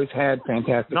 You've always had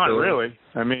fantastic hair. Not really.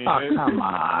 I mean, come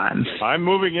on. I'm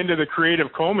moving into the creative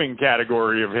combing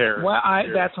category of hair. Well,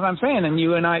 that's what I'm saying, and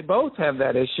you and I both have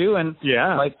that issue, and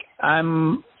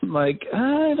I'm like,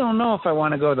 I don't know if I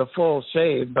want to go the full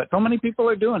shave, but so many people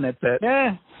are doing it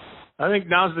that. I think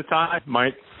now's the time,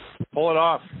 Mike. Pull it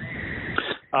off.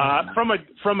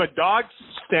 From a dog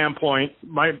standpoint,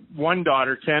 my one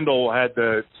daughter, Kendall, had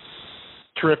the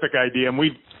terrific idea, and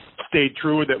we stayed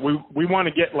true with it. We want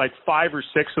to get like 5 or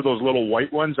 6 of those little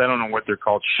white ones. I don't know what they're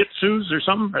called. Shih Tzus or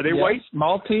something? Are they white?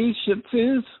 Maltese Shih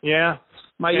Tzus? Yeah.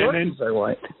 My Yorkies are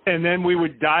white. And then we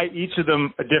would dye each of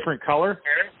them a different color.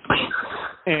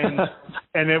 And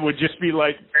it would just be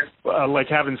like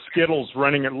having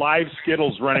live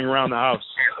Skittles running around the house.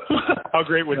 How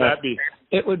great would that be?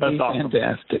 It would be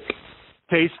fantastic.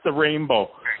 Taste the rainbow.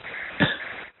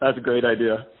 That's a great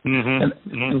idea.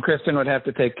 Mm-hmm. And Kristen would have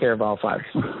to take care of all 5.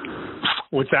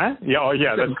 What's that? Yeah,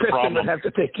 that's the problem. Kristen would have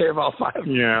to take care of all 5.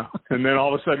 Yeah, and then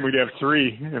all of a sudden we'd have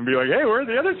 3 and be like, hey, where'd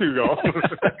the other 2 go?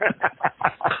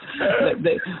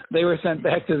 they were sent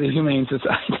back to the Humane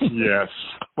Society. Yes.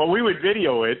 Well, we would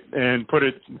video it and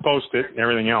post it, and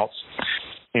everything else.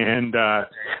 And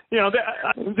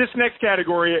this next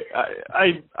category,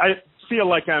 I feel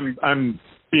like I'm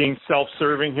being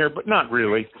self-serving here, but not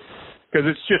really, because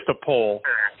it's just a poll.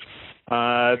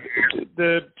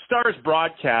 The Stars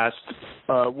broadcast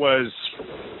was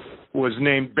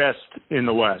named best in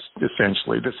the West,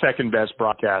 essentially, the second best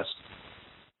broadcast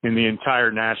in the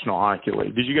entire National Hockey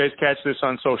League. Did you guys catch this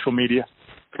on social media?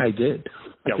 I did.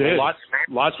 Yeah, well,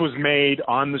 lots was made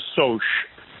on the Soch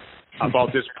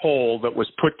about this poll that was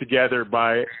put together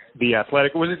by The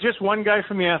Athletic. Was it just one guy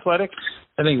from The Athletic?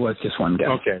 I think it was just one guy.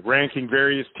 Okay, ranking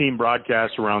various team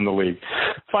broadcasts around the league.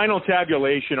 Final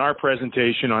tabulation, our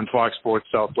presentation on Fox Sports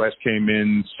Southwest came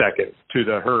in second to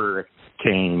the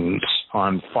Hurricanes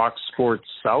on Fox Sports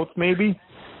South, maybe?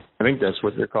 I think that's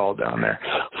what they're called down there.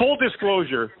 Full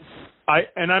disclosure,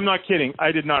 I'm not kidding,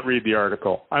 I did not read the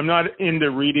article. I'm not into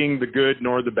reading the good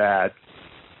nor the bad.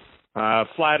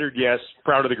 Flattered, yes.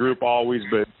 Proud of the group always,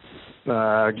 but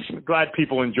glad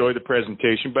people enjoy the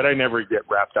presentation, but I never get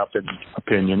wrapped up in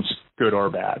opinions, good or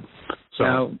bad.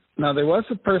 So now there was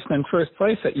a person in first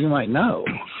place that you might know.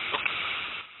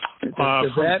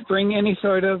 Does that bring any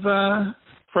sort of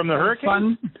from the Hurricanes?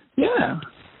 Fun? Yeah.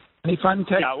 Any fun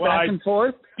text back and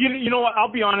forth? You know what?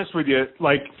 I'll be honest with you.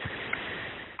 Like,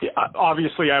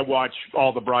 obviously, I watch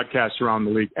all the broadcasts around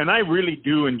the league, and I really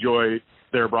do enjoy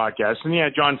their broadcasts. And yeah,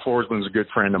 John Forsland's a good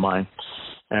friend of mine.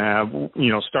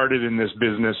 Started in this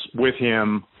business with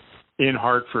him in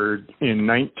Hartford in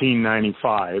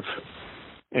 1995,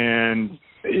 and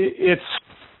it's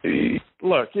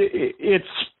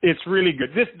really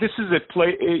good. This is a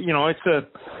play.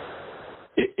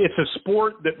 It's a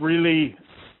sport that really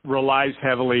relies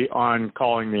heavily on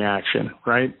calling the action,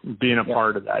 right? Being a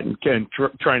part of that and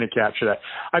trying to capture that.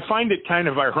 I find it kind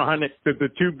of ironic that the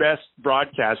two best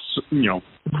broadcasts,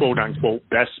 quote unquote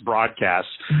best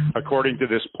broadcasts, according to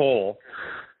this poll,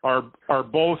 are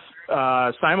both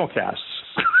simulcasts.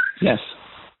 Yes.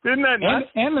 Isn't that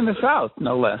nuts? And in the South,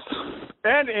 no less.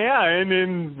 And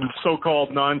in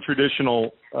so-called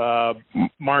non-traditional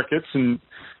markets and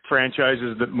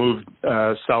franchises that moved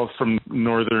south from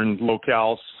northern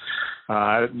locales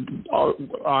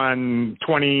on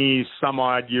 20 some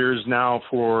odd years now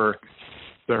for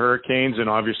the Hurricanes, and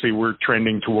obviously we're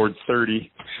trending toward 30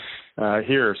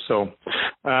 here. So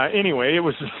anyway,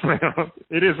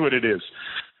 it is what it is.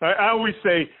 I always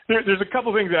say there's a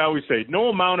couple things I always say. No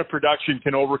amount of production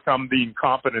can overcome the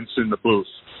incompetence in the booth.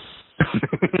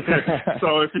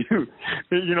 So if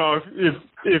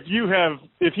you have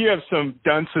some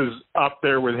dunces up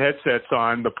there with headsets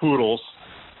on, the poodles,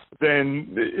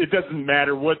 then it doesn't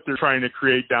matter what they're trying to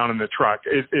create down in the truck.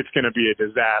 It's going to be a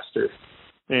disaster.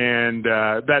 And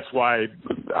that's why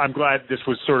I'm glad this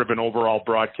was sort of an overall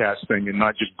broadcast thing and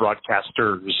not just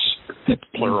broadcasters,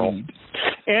 plural. Mm-hmm.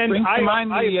 And brings to mind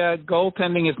the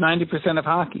goaltending is 90% of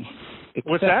hockey.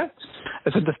 What's that?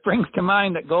 I said this brings to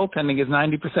mind that goaltending is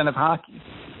 90% of hockey.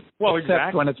 Well, except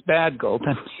exactly. when it's bad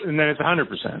goaltending. And then it's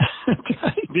 100%.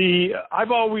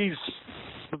 I've always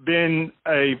been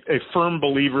a firm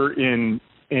believer in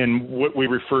what we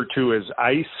refer to as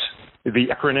ICE, the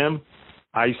acronym,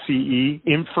 ICE,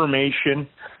 information,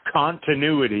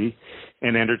 continuity,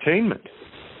 and entertainment.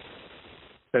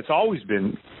 That's always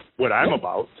been what I'm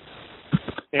about.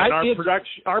 And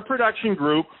our production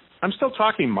group, I'm still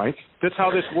talking, Mike. That's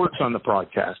how this works on the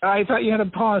broadcast. I thought you had a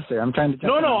pause there. I'm trying to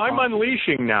jump No, I'm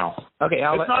unleashing now. Okay,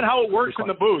 that's not how it works in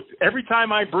the booth. Every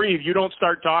time I breathe, you don't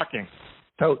start talking.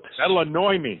 Totes. That'll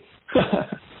annoy me.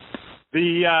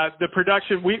 The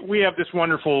production, we have this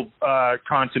wonderful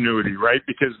continuity, right?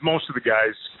 Because most of the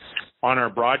guys on our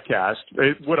broadcast,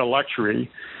 what a luxury,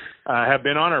 have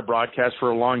been on our broadcast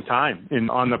for a long time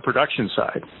on the production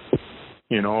side.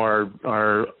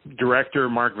 Our director,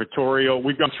 Mark Vittorio,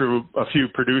 we've gone through a few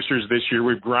producers this year.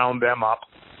 We've ground them up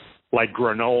like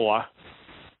granola.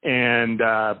 And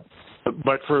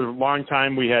but for a long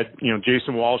time, we had,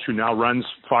 Jason Walsh, who now runs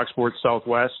Fox Sports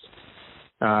Southwest,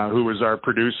 who was our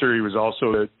producer. He was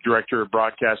also the director of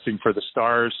broadcasting for the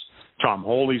Stars. Tom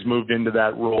Holy's moved into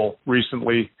that role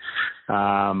recently.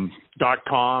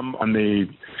 .com on the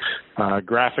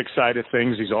graphic side of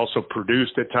things. He's also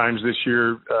produced at times this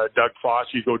year. Doug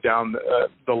Foss, you go down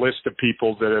the list of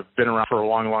people that have been around for a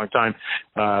long, long time.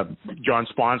 John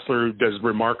Sponsler does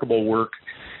remarkable work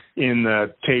in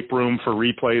the tape room for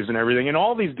replays and everything. And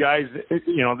all these guys,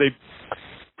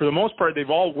 for the most part, they've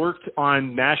all worked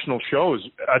on national shows,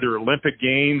 either Olympic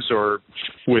Games or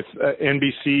with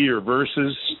NBC or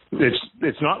Versus.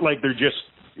 It's not like they're just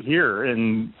here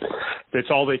and that's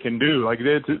all they can do. Like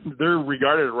they're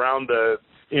regarded around the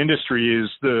industry as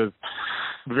the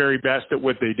very best at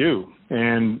what they do.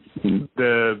 And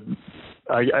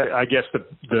I guess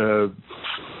the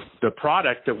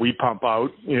product that we pump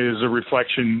out is a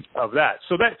reflection of that.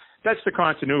 So that's the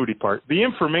continuity part. The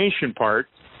information part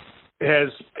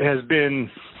has been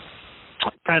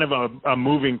kind of a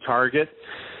moving target,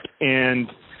 and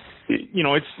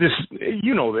it's this.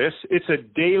 It's a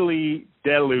daily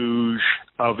deluge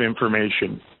of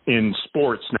information in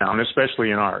sports now, and especially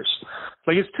in ours.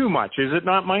 Like it's too much, is it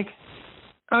not, Mike?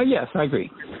 Yes, I agree.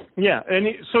 Yeah, and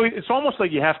so it's almost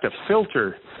like you have to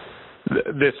filter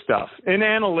this stuff, and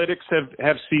analytics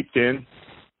have seeped in.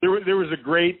 There was a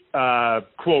great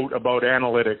quote about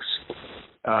analytics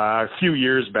a few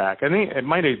years back. I think it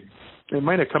might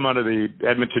have come out of the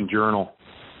Edmonton Journal,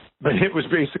 but it was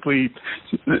basically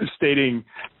stating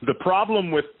the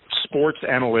problem with sports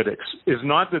analytics is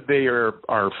not that they are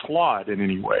flawed in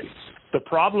any way. The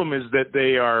problem is that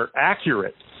they are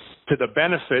accurate to the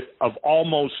benefit of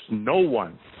almost no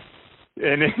one.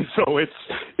 And so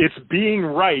it's being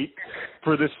right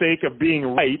for the sake of being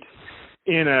right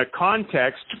in a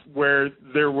context where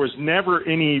there was never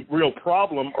any real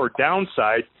problem or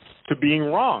downside to being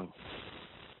wrong.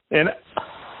 And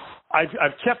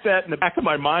I've kept that in the back of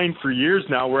my mind for years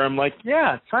now, where I'm like,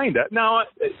 yeah, kind of. Now,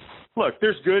 look,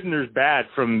 there's good and there's bad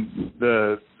from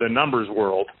the numbers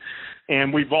world.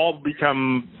 And we've all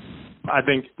become, I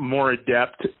think, more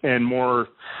adept and more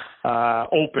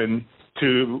open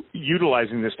to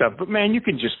utilizing this stuff. But, man, you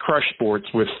can just crush sports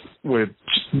with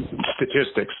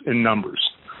statistics and numbers.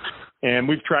 And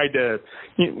we've tried to,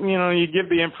 you give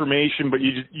the information, but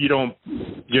you don't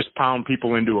just pound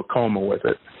people into a coma with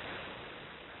it.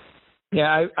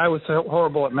 Yeah, I was so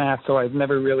horrible at math, so I've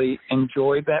never really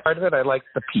enjoyed that part of it. I like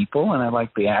the people, and I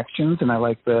like the actions, and I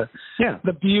like the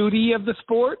beauty of the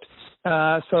sport.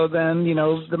 So then,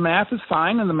 the math is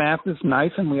fine, and the math is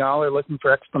nice, and we all are looking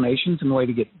for explanations and a way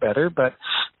to get better. But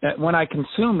when I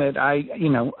consume it, I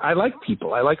like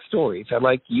people. I like stories. I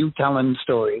like you telling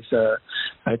stories.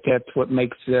 That's what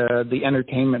makes the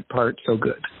entertainment part so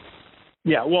good.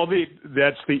 Yeah, well,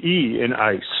 that's the E in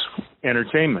ICE,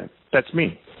 entertainment. That's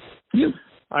me. You.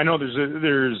 I know I'm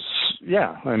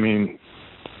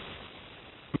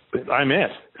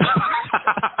it.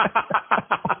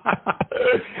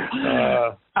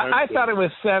 I thought it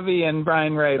was Sevy and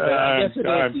Brian Ray, but I guess it is.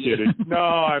 I'm kidding. No,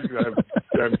 I'm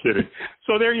kidding.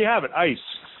 So there you have it. ICE.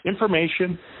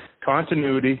 Information,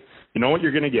 continuity. You know what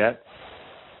you're going to get.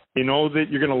 You know that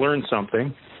you're going to learn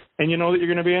something. And you know that you're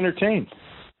going to be entertained.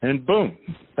 And boom.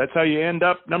 That's how you end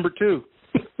up number 2.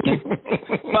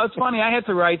 Well, it's funny. I had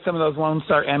to write some of those Lone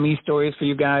Star Emmy stories for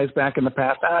you guys back in the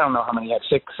past. I don't know how many you have,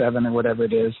 6, 7, or whatever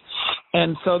it is.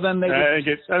 And so then I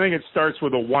think it starts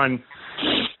with a 1.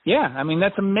 Yeah,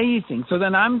 that's amazing. So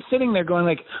then I'm sitting there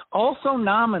going, also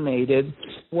nominated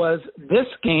was this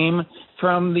game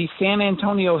from the San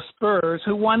Antonio Spurs,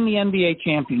 who won the NBA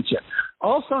championship.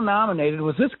 Also nominated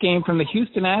was this game from the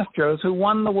Houston Astros, who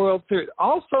won the World Series.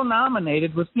 Also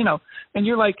nominated was, and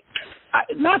you're like,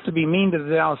 not to be mean to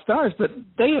the Dallas Stars, but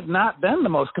they have not been the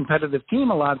most competitive team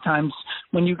a lot of times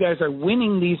when you guys are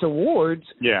winning these awards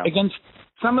against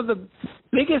some of the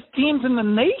biggest teams in the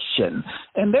nation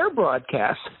and their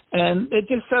broadcasts. And it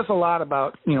just says a lot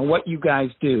about, what you guys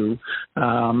do,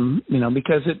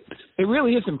 because it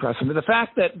really is impressive. The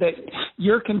fact that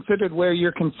you're considered where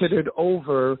you're considered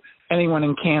over anyone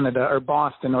in Canada or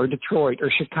Boston or Detroit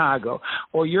or Chicago,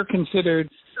 or you're considered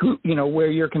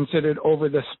where you're considered over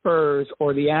the Spurs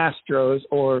or the Astros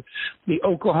or the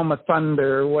Oklahoma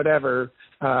Thunder or whatever,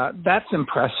 that's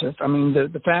impressive.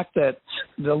 The fact that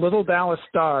the little Dallas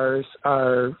Stars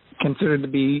are considered to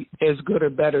be as good or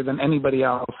better than anybody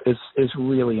else is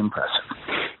really impressive.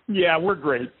 Yeah, we're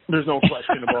great. There's no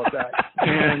question about that.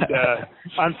 And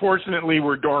unfortunately,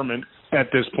 we're dormant at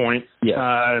this point.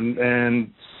 Yeah.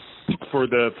 And for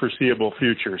the foreseeable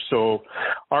future. So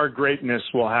our greatness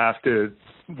will have to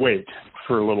wait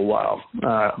for a little while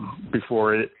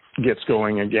before it gets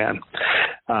going again.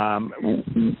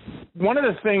 One of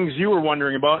the things you were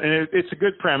wondering about, and it's a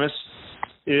good premise,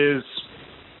 is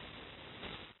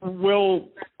will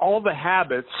all the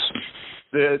habits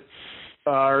that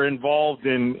are involved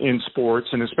in sports,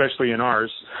 and especially in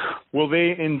ours, will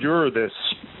they endure this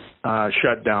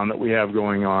shutdown that we have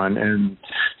going on and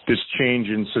this change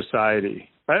in society?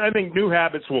 I think new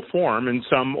habits will form, and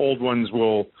some old ones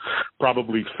will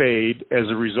probably fade as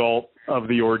a result of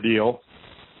the ordeal.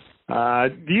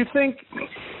 Do you think,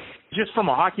 just from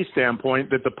a hockey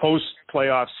standpoint, that the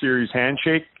post-playoff series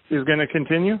handshake is going to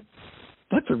continue?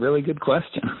 That's a really good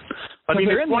question.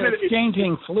 They're in there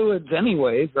exchanging fluids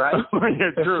anyways, right?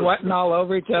 They're true. Sweating all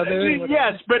over each other.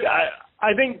 Yes, but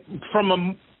I think from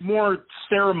a more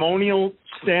ceremonial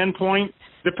standpoint,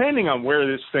 depending on where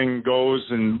this thing goes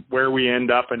and where we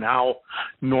end up and how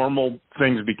normal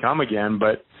things become again,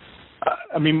 but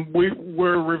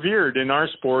we're revered in our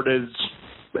sport as,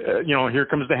 here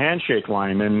comes the handshake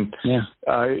line, and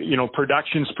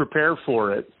productions prepare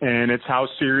for it, and it's how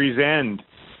series end.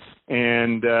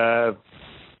 And do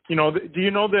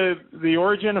you know the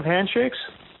origin of handshakes?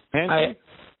 Handshake?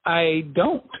 I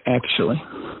don't actually.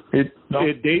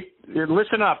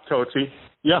 Listen up, Tootsie.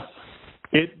 Yeah.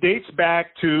 It dates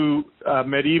back to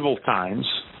medieval times,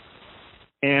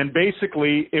 and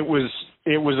basically it was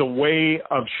a way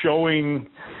of showing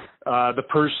the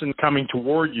person coming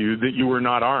toward you that you were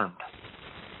not armed,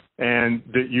 and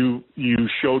that you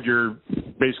showed your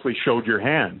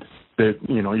hand, that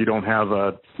you don't have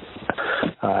a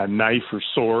knife or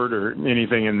sword or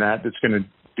anything in that's going to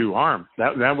do harm.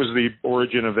 That was the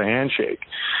origin of the handshake.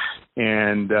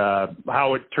 And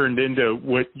how it turned into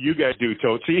what you guys do,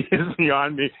 Tootsie, is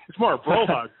beyond me. It's more a bro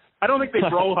hug. I don't think they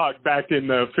bro hugged back in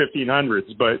the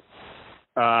 1500s, but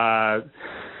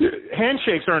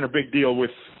handshakes aren't a big deal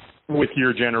with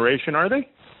your generation, are they?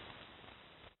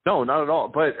 No, not at all.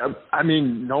 But, I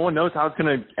mean, no one knows how it's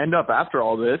going to end up after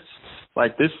all this.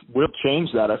 Like, this will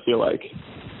change that, I feel like.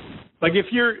 Like if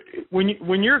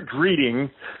when you're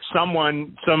greeting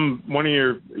someone, one of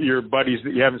your buddies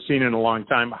that you haven't seen in a long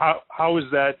time, how is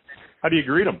that? How do you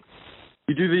greet them?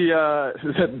 You do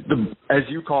the as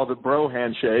you call the bro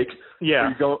handshake. Yeah.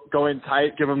 You go in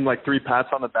tight, give them like 3 pats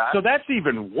on the back. So that's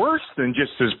even worse than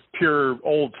just this pure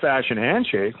old-fashioned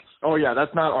handshake. Oh yeah,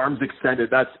 that's not arms extended.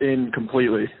 That's in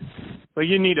completely. But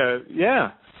you need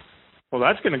well,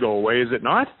 that's going to go away, is it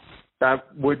not?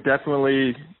 That would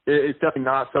definitely. It's definitely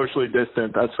not socially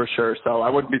distant. That's for sure. So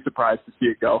I wouldn't be surprised to see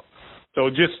it go. So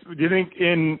do you think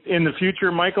in the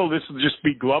future, Michael, this will just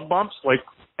be glove bumps like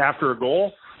after a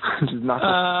goal?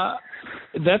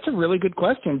 That's a really good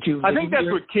question too. I think that's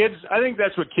what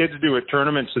kids do at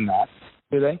tournaments and that.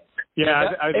 Do they?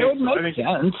 Yeah, it would make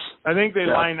sense. I think they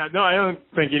line up. No, I don't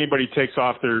think anybody takes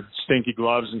off their stinky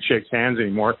gloves and shakes hands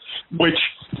anymore. Which,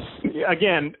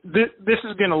 again, this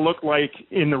is going to look like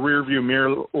in the rearview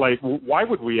mirror. Like, why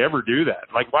would we ever do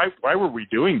that? Like, why were we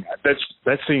doing that?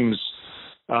 That seems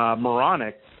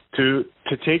moronic to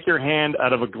take your hand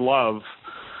out of a glove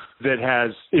that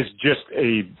is just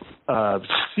a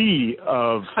sea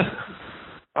of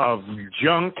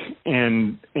junk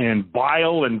and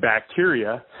bile and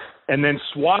bacteria, and then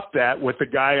swap that with the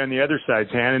guy on the other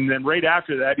side's hand, and then right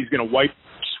after that he's going to wipe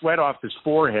sweat off his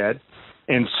forehead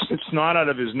and snot out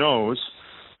of his nose.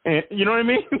 And you know what I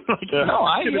mean?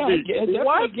 I definitely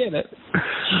get it.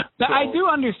 I do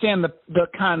understand the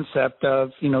concept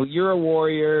of, you're a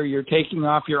warrior, you're taking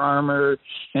off your armor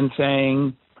and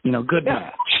saying, good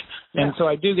match. Yeah. And so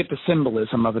I do get the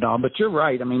symbolism of it all. But you're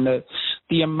right. I mean,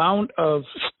 the amount of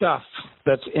stuff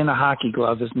that's in a hockey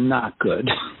glove is not good.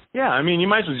 Yeah, I mean, you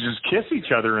might as well just kiss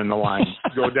each other in the line,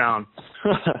 go down.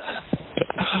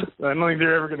 I don't think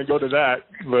they're ever going to go to that.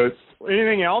 But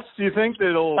anything else? Do you think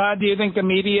that'll? Do you think the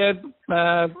media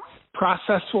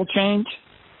process will change?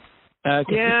 It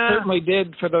certainly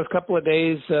did for those couple of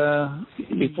days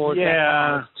before.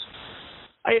 Yeah,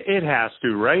 it has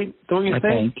to, right? Don't you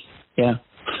think? Yeah.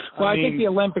 Well, I think the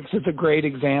Olympics is a great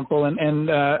example, and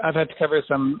I've had to cover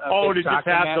some. To just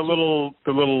have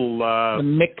the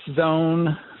mix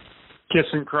zone, kiss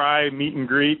and cry, meet and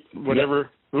greet, whatever. Yep.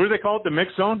 What do they call it? The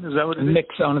mix zone? Is that what it is? Mix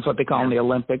zone is what they call in the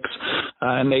Olympics,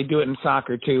 and they do it in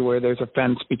soccer too, where there's a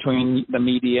fence between the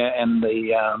media and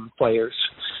the players.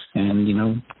 And,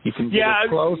 you can get as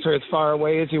close or as far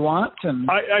away as you want.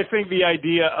 And I think the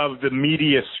idea of the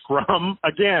media scrum,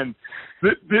 again,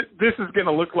 this is going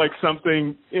to look like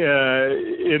something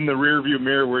in the rearview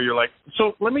mirror where you're like,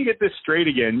 so let me get this straight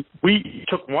again. We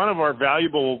took one of our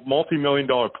valuable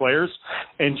multi-million-dollar players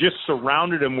and just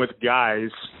surrounded him with guys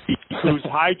whose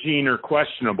hygiene are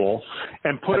questionable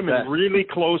and put them in really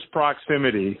close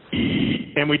proximity.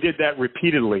 And we did that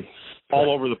repeatedly. All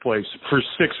over the place for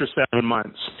 6 or 7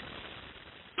 months.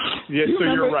 Yeah,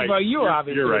 you're right. Well, you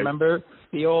obviously remember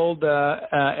the old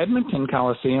Edmonton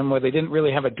Coliseum where they didn't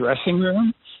really have a dressing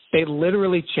room. They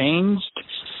literally changed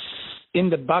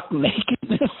into buck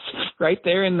nakedness right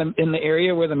there in the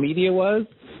area where the media was.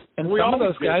 And some of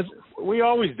those guys. We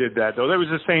always did that, though. That was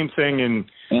the same thing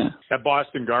at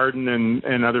Boston Garden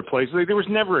and other places. There was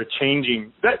never a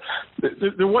changing.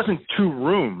 There wasn't 2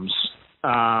 rooms.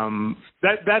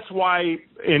 That's why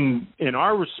in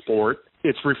our sport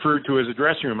it's referred to as a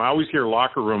dressing room. I always hear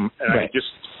locker room, and I just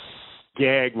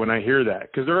gag when I hear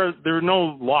that because there are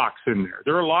no locks in there.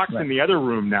 There are locks in the other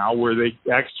room now where they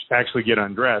actually get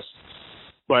undressed.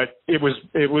 But it was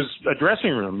a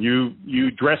dressing room. You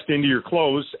dressed into your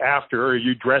clothes after, or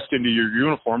you dressed into your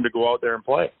uniform to go out there and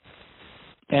play.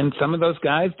 And some of those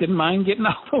guys didn't mind getting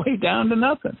all the way down to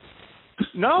nothing.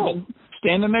 No.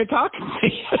 Standing there talking to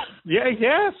you.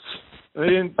 Yes.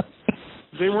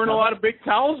 They weren't a lot of big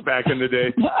towels back in the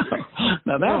day.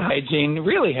 Now that hygiene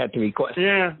really had to be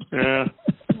questioned. Yeah.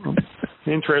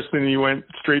 Interesting you went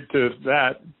straight to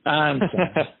that.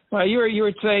 Well, you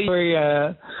were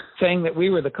saying that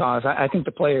we were the cause. I think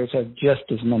the players have just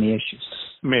as many issues.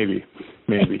 Maybe.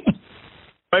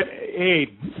 But, hey,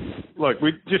 look,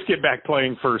 we just get back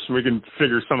playing first and we can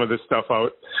figure some of this stuff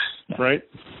out, right?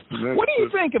 What do you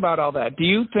think about all that? Do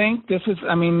you think this is,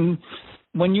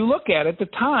 when you look at it, the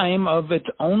time of it's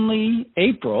only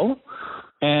April,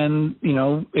 and,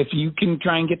 if you can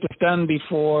try and get this done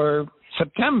before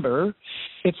September,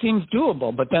 it seems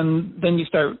doable. But then you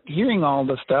start hearing all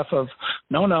the stuff of,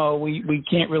 no, we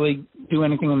can't really do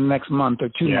anything in the next month or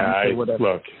 2 months or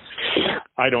whatever. Look,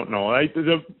 I don't know.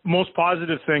 The most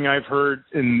positive thing I've heard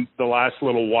in the last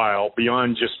little while,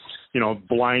 beyond just,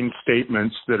 blind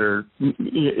statements that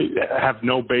have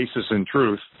no basis in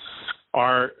truth,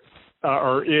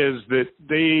 is that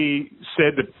they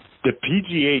said that the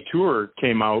PGA Tour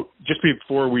came out just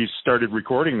before we started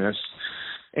recording this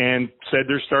and said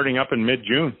they're starting up in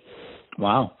mid-June.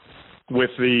 Wow. With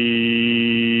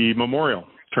the Memorial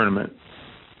Tournament.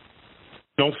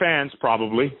 No fans,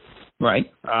 probably. Right.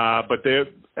 But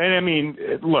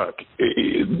look,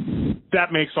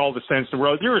 that makes all the sense in the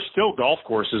world. There are still golf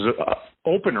courses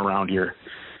open around here.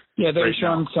 Yeah, they're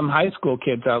showing some high school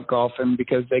kids out golfing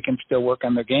because they can still work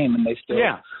on their game and they still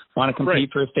want to compete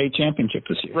for a state championship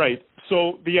this year. Right.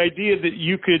 So the idea that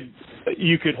you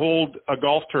could hold a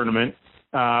golf tournament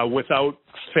without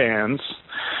fans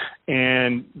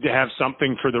and to have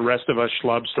something for the rest of us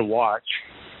schlubs to watch,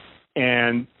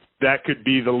 and that could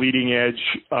be the leading edge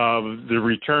of the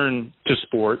return to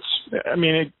sports. I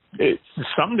mean, it's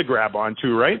something to grab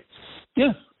onto, right?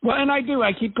 Yeah. Well, and I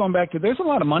keep going back to, there's a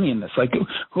lot of money in this. Like,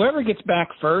 whoever gets back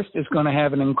first is going to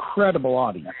have an incredible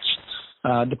audience,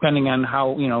 depending on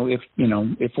how,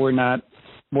 if we're not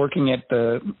working at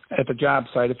the job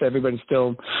site, if everybody's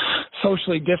still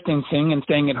socially distancing and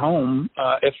staying at home,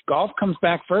 if golf comes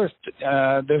back first,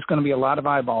 there's going to be a lot of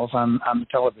eyeballs on the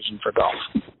television for golf.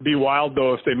 It'd be wild,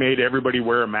 though, if they made everybody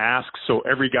wear a mask, so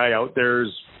every guy out there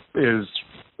is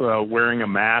wearing a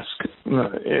mask.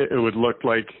 It would look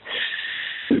like,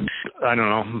 I don't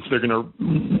know, they're going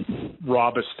to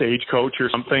rob a stagecoach or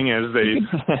something as they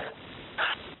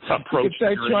approach. You could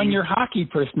start showing your hockey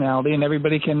personality, and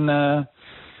everybody can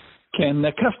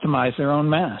customize their own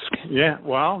mask. Yeah,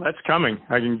 well, that's coming.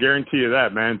 I can guarantee you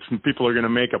that, man. Some people are going to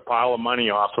make a pile of money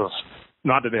off of,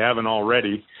 not that they haven't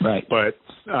already, right, but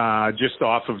just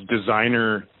off of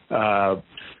designer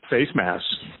face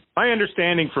masks. My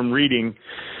understanding from reading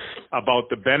about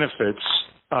the benefits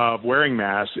of wearing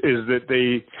masks is that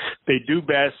they do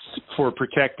best for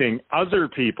protecting other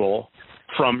people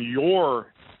from your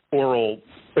oral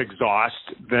exhaust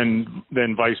than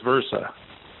vice versa.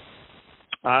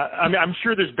 I'm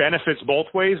sure there's benefits both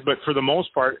ways, but for the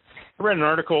most part, I read an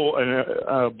article, and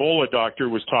a Ebola doctor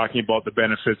was talking about the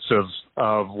benefits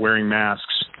of wearing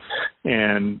masks,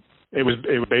 and it was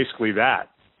basically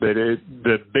that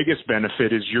the biggest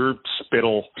benefit is your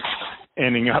spittle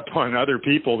ending up on other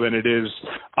people than it is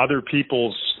other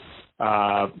people's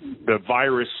the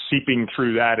virus seeping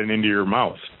through that and into your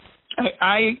mouth.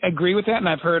 I agree with that, and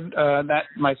I've heard that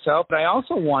myself. But I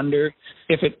also wonder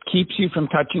if it keeps you from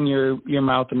touching your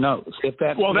mouth and nose. If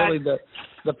that's really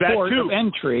the port of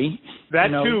entry. That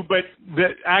too, but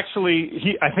that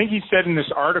actually, I think he said in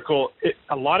this article,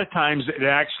 a lot of times it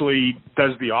actually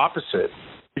does the opposite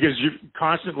because you're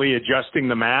constantly adjusting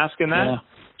the mask and that. Yeah.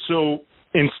 So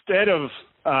instead of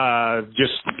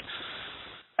just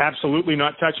absolutely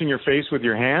not touching your face with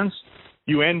your hands,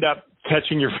 you end up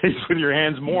touching your face with your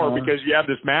hands more because you have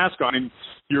this mask on and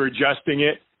you're adjusting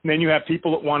it. And then you have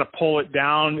people that want to pull it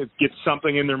down, get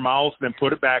something in their mouth, and then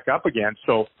put it back up again.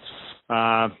 So,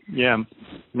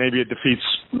 maybe it defeats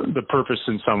the purpose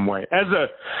in some way. As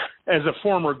a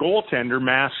former goaltender,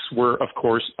 masks were, of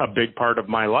course, a big part of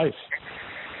my life.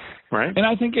 Right. And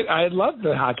I think I love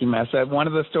the hockey mask. One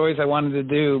of the stories I wanted to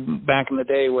do back in the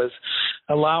day was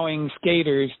allowing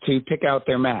skaters to pick out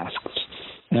their masks.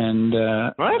 And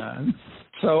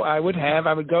so I would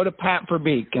go to Pat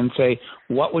Verbeek and say,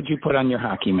 what would you put on your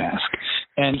hockey mask?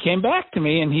 And he came back to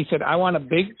me and he said, I want a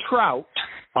big trout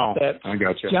that's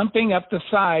jumping up the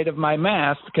side of my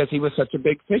mask because he was such a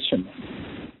big fisherman.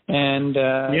 And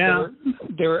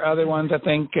there were other ones. I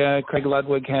think Craig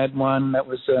Ludwig had one that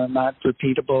was not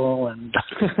repeatable. And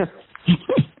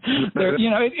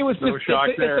it was no shock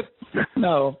there.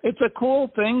 It's a cool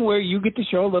thing where you get to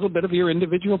show a little bit of your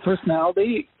individual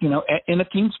personality, in a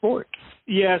team sport.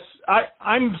 Yes,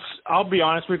 I'll be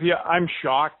honest with you. I'm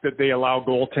shocked that they allow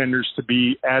goaltenders to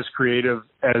be as creative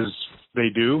as they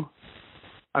do.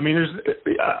 I mean,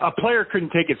 a player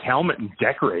couldn't take his helmet and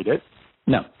decorate it.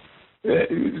 No.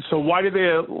 So why do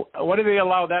they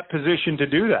allow that position to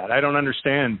do that? I don't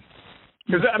understand.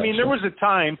 Because there was a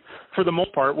time, for the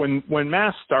most part, when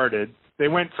masks started, they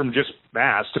went from just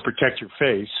masks to protect your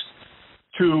face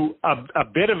to a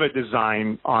bit of a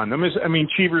design on them.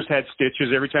 Cheevers had stitches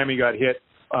every time he got hit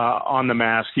on the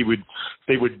mask.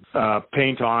 They would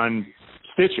paint on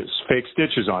stitches, fake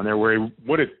stitches on there where he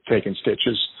would have taken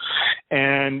stitches,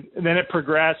 and then it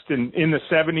progressed. And in the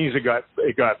 70s,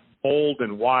 it got bold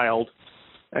and wild,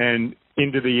 and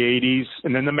into the 80s,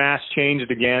 and then the mask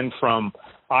changed again from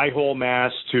eye-hole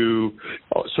mask to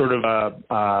sort of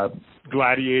a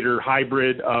gladiator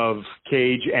hybrid of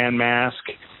cage and mask.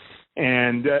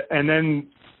 And then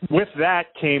with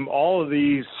that came all of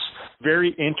these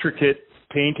very intricate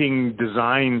painting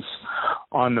designs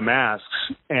on the masks.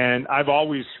 And I've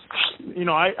always,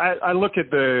 I look at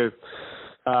the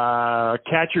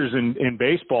catchers in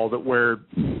baseball that wear,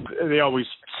 they always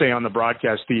say on the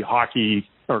broadcast, the hockey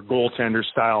or goaltender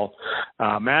style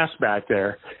mask back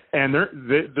there, and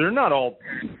they're not all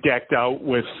decked out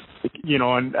with a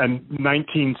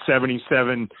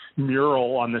 1977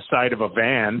 mural on the side of a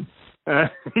van, or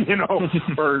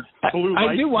blue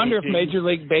light. I do wonder if Major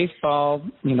League Baseball,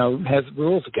 has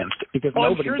rules against it, because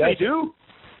nobody I'm sure does. They do.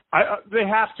 They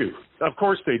have to. Of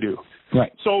course they do.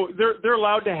 Right. So they're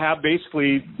allowed to have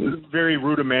basically very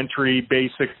rudimentary,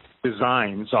 basic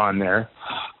designs on there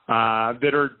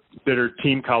that are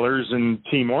team colors and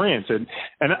team oriented.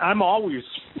 And I'm always,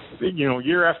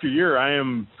 year after year,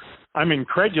 I'm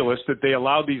incredulous that they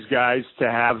allow these guys to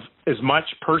have as much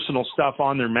personal stuff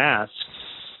on their masks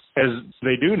as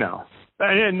they do now.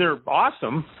 And they're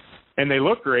awesome and they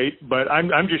look great, but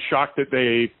I'm just shocked that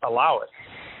they allow it.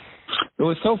 It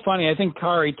was so funny. I think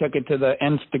Kari took it to the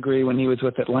nth degree when he was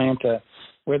with Atlanta,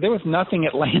 where there was nothing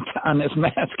Atlanta on his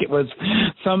mask. It was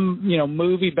some,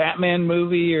 Batman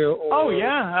movie or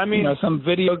some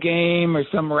video game or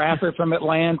some rapper from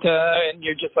Atlanta, and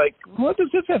you're just like, what does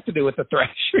this have to do with the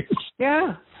Thrashers?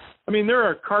 Yeah. I mean, there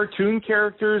are cartoon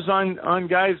characters on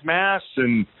guys' masks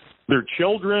and their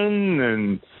children,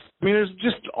 and I mean, there's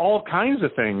just all kinds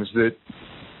of things that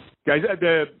guys,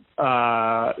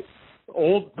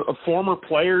 old former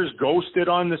players ghosted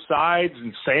on the sides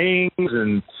and sayings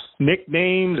and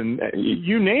nicknames and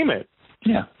you name it.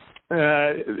 Yeah.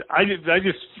 I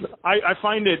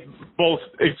find it both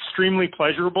extremely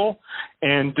pleasurable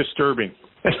and disturbing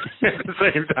at the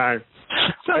same time.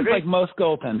 Sounds like most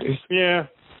goaltenders. Yeah.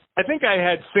 I think I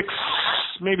had 6,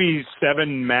 maybe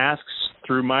 7 masks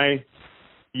through my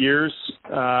years.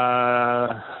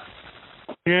 Yeah,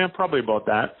 probably about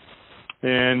that.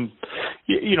 And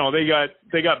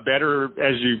they got better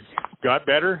as you got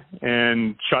better,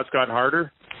 and shots got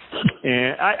harder.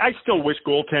 And I still wish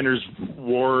goaltenders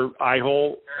wore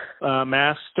eye-hole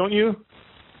masks, don't you?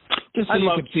 Just so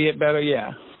you could see it better,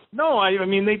 yeah. No, I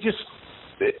mean they just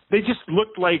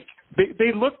looked like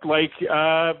they looked like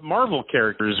Marvel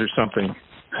characters or something.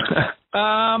 Yeah,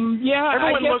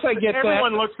 I get that.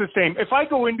 Everyone looks the same. If I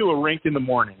go into a rink in the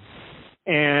morning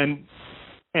and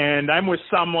I'm with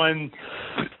someone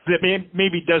that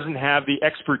maybe doesn't have the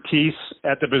expertise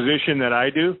at the position that I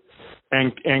do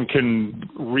and can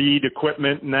read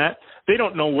equipment and that, they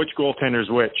don't know which goaltender's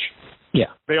which.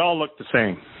 Yeah. They all look the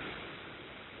same.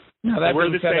 No, they wear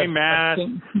the same mask.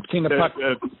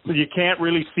 You can't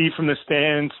really see from the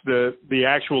stands the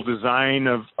actual design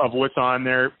of what's on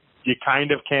there. You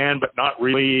kind of can, but not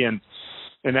really. And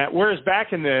that, whereas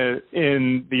back in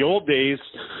the old days,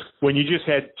 when you just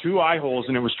had 2 eye holes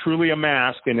and it was truly a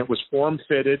mask and it was form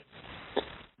fitted,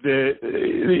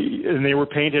 and they were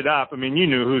painted up. I mean, you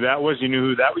knew who that was. You knew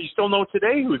who that was. You still know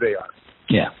today who they are.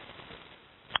 Yeah.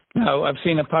 No, I've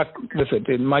seen a puck.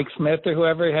 Did Mike Smith or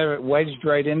whoever have it wedged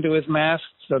right into his mask,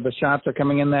 so the shots are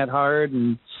coming in that hard,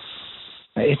 and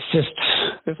it's just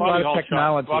there's a lot of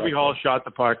technology. Bobby Hall shot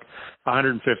the puck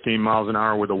 115 miles an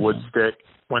hour with a wood stick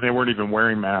when they weren't even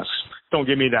wearing masks. Don't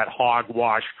give me that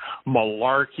hogwash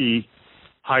malarkey,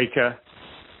 Heika.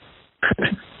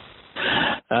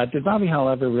 Did Bobby Hall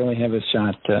ever really have his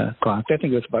shot clocked? I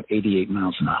think it was about 88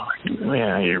 miles an hour.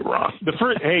 Yeah, you're wrong.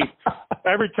 Hey,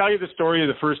 I ever tell you the story of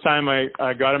the first time I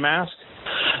got a mask?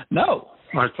 No.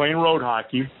 I was playing road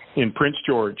hockey in Prince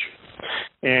George,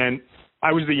 and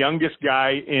I was the youngest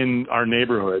guy in our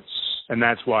neighborhoods, and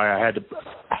that's why I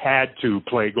had to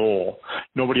play goal.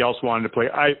 Nobody else wanted to play.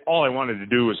 All I wanted to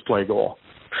do was play goal.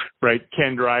 Right?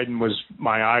 Ken Dryden was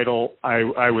my idol.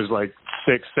 I was like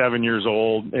 6, 7 years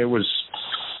old. It was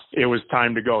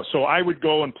time to go. So I would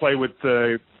go and play with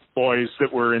the boys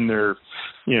that were in their,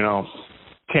 10,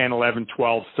 11,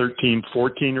 12, 13,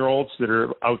 14-year-olds that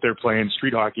are out there playing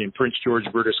street hockey in Prince George,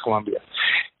 British Columbia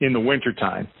in the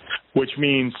wintertime, which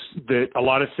means that a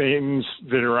lot of things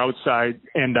that are outside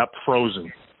end up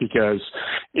frozen because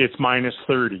it's minus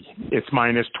 30, it's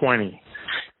minus 20.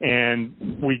 And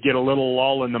we get a little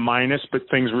lull in the minus, but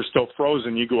things were still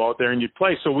frozen. You go out there and you'd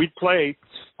play. So we'd play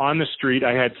on the street.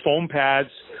 I had foam pads.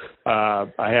 I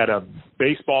had a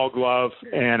baseball glove,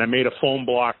 and I made a foam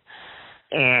block,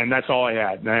 and that's all I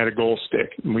had. And I had a goal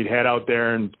stick. And we'd head out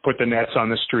there and put the nets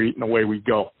on the street, and away we'd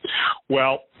go.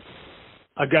 Well,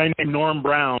 a guy named Norm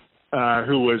Brown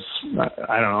who was,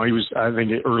 I don't know, he was, I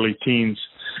think, early teens,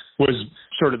 was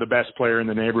sort of the best player in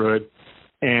the neighborhood.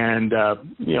 And,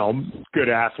 good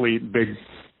athlete, big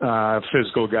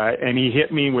physical guy. And he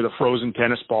hit me with a frozen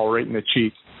tennis ball right in the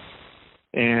cheek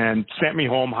and sent me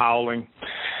home howling.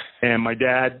 And my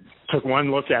dad took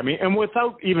one look at me and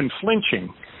without even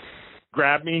flinching,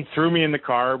 grabbed me, threw me in the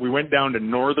car. We went down to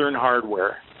Northern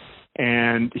Hardware,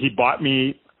 and he bought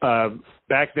me,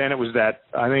 back then it was that,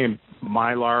 I think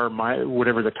Mylar,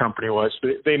 whatever the company was,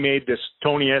 but they made this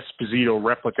Tony Esposito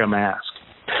replica mask.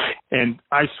 And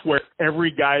I swear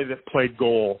every guy that played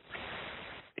goal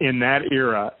in that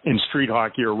era in street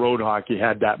hockey or road hockey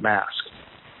had that mask.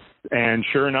 And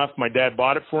sure enough, my dad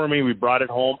bought it for me. We brought it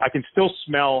home. I can still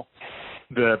smell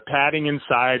the padding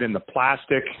inside and the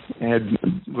plastic. It had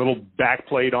a little back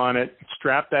plate on it.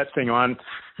 Strapped that thing on,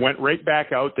 went right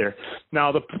back out there.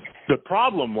 Now, the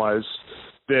problem was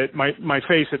that my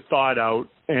face had thawed out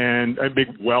and a big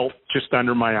welt just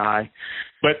under my eye.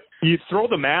 But you throw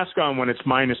the mask on when it's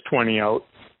minus 20 out,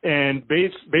 and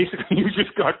basically you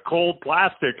just got cold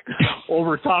plastic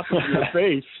over top of your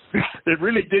face. It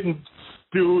really didn't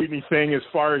do anything as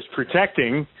far as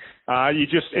protecting. You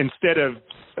just, instead of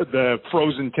the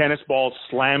frozen tennis ball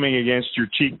slamming against your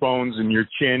cheekbones and your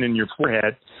chin and your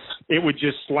forehead, it would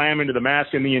just slam into the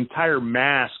mask, and the entire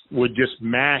mask would just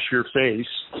mash your face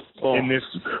in this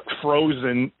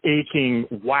frozen, aching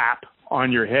whap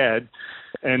on your head,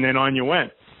 and then on you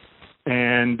went.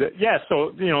 And,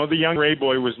 so, the young Ray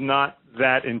boy was not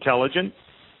that intelligent,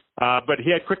 but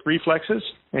he had quick reflexes,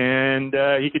 and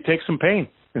he could take some pain,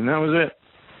 and that was it.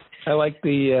 I like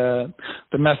the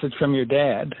message from your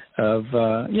dad of,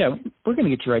 we're going to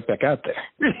get you right back out there.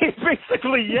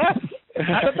 Basically, yes.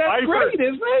 That's great,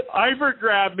 isn't it? Ivor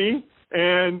grabbed me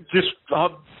and just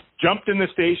jumped in the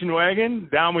station wagon.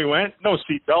 Down we went. No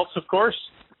seat belts, of course.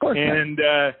 Of course.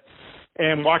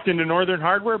 And walked into Northern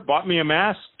Hardware, bought me a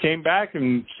mask, came back,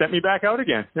 and sent me back out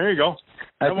again. There you go.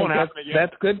 That won't happen again.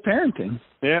 That's good parenting.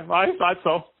 Yeah, I thought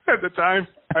so at the time.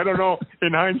 I don't know,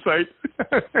 in hindsight.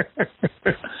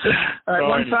 All right,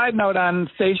 one side note on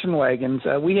station wagons.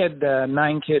 We had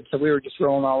 9 kids, so we were just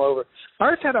rolling all over.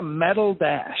 Ours had a metal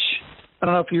dash. I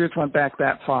don't know if yours went back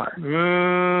that far.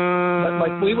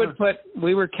 But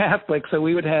we were Catholic, so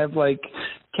we would have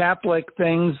Catholic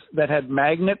things that had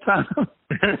magnets on them.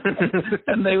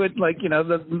 And they would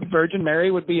the Virgin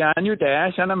Mary would be on your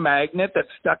dash on a magnet that's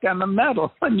stuck on the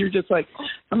metal. And you're just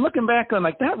I'm looking back on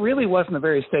that really wasn't a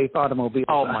very safe automobile.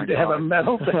 Oh my God. To have a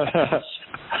metal dash.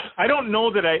 I don't know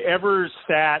that I ever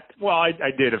sat,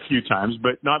 I did a few times,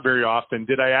 but not very often.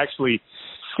 Did I actually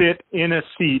sit in a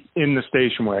seat in the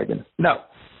station wagon? No.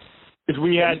 Because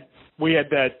we had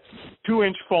that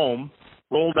 2-inch foam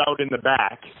rolled out in the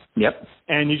back. Yep.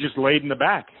 And you just laid in the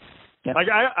back. Yep.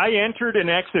 I entered and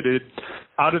exited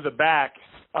out of the back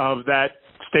of that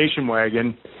station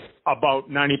wagon about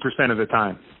 90% of the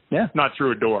time. Yeah. Not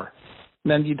through a door.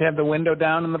 And then you'd have the window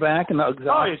down in the back and the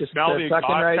exhaust just smell the exhaust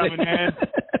right coming in.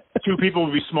 2 people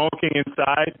would be smoking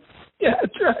inside. Yeah,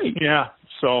 that's right. Yeah.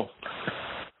 So,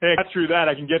 hey, I got through that.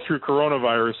 I can get through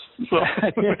coronavirus. So. I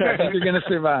think you're going to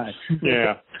survive.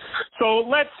 Yeah. So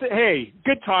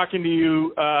good talking to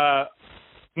you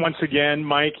once again,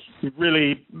 Mike. You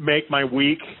really make my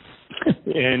week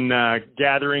in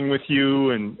gathering with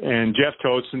you and Jeff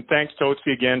Totes. And thanks,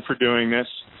 Totesy, again for doing this.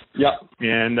 Yep.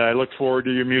 And I look forward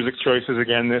to your music choices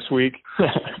again this week.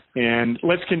 And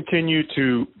let's continue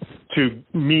to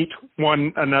meet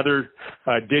one another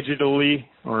digitally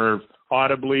or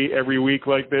audibly every week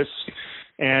like this.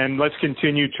 And let's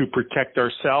continue to protect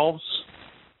ourselves,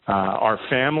 our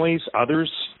families,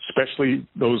 others, especially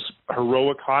those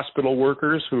heroic hospital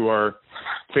workers who are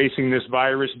facing this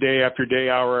virus day after day,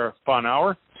 hour upon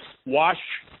hour. Wash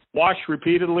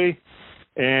repeatedly.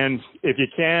 And if you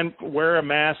can, wear a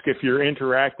mask if you're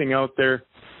interacting out there.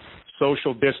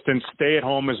 Social distance, stay at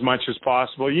home as much as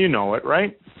possible. You know it,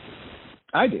 right?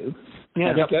 I do.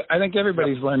 Yeah. I think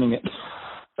everybody's learning it.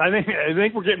 I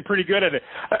think we're getting pretty good at it.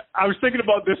 I was thinking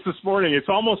about this morning. It's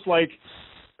almost like,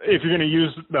 if you're going to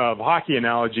use the hockey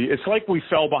analogy, it's like we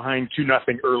fell behind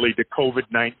 2-0 early to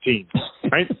COVID-19,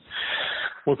 right?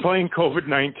 We're playing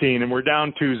COVID-19 and we're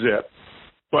down 2-0.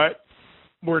 But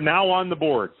we're now on the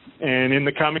board. And in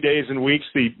the coming days and weeks,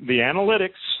 the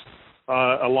analytics,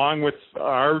 along with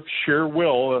our sheer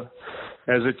will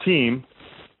as a team,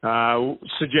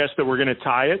 suggest that we're going to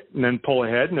tie it and then pull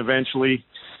ahead and eventually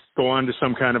go on to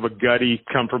some kind of a gutty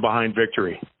come-from-behind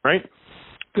victory, right?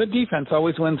 Good defense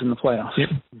always wins in the playoffs.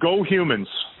 Go Humans.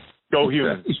 Go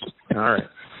Humans. All right.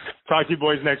 Talk to you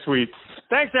boys next week.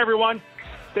 Thanks, everyone.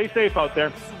 Stay safe out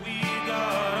there.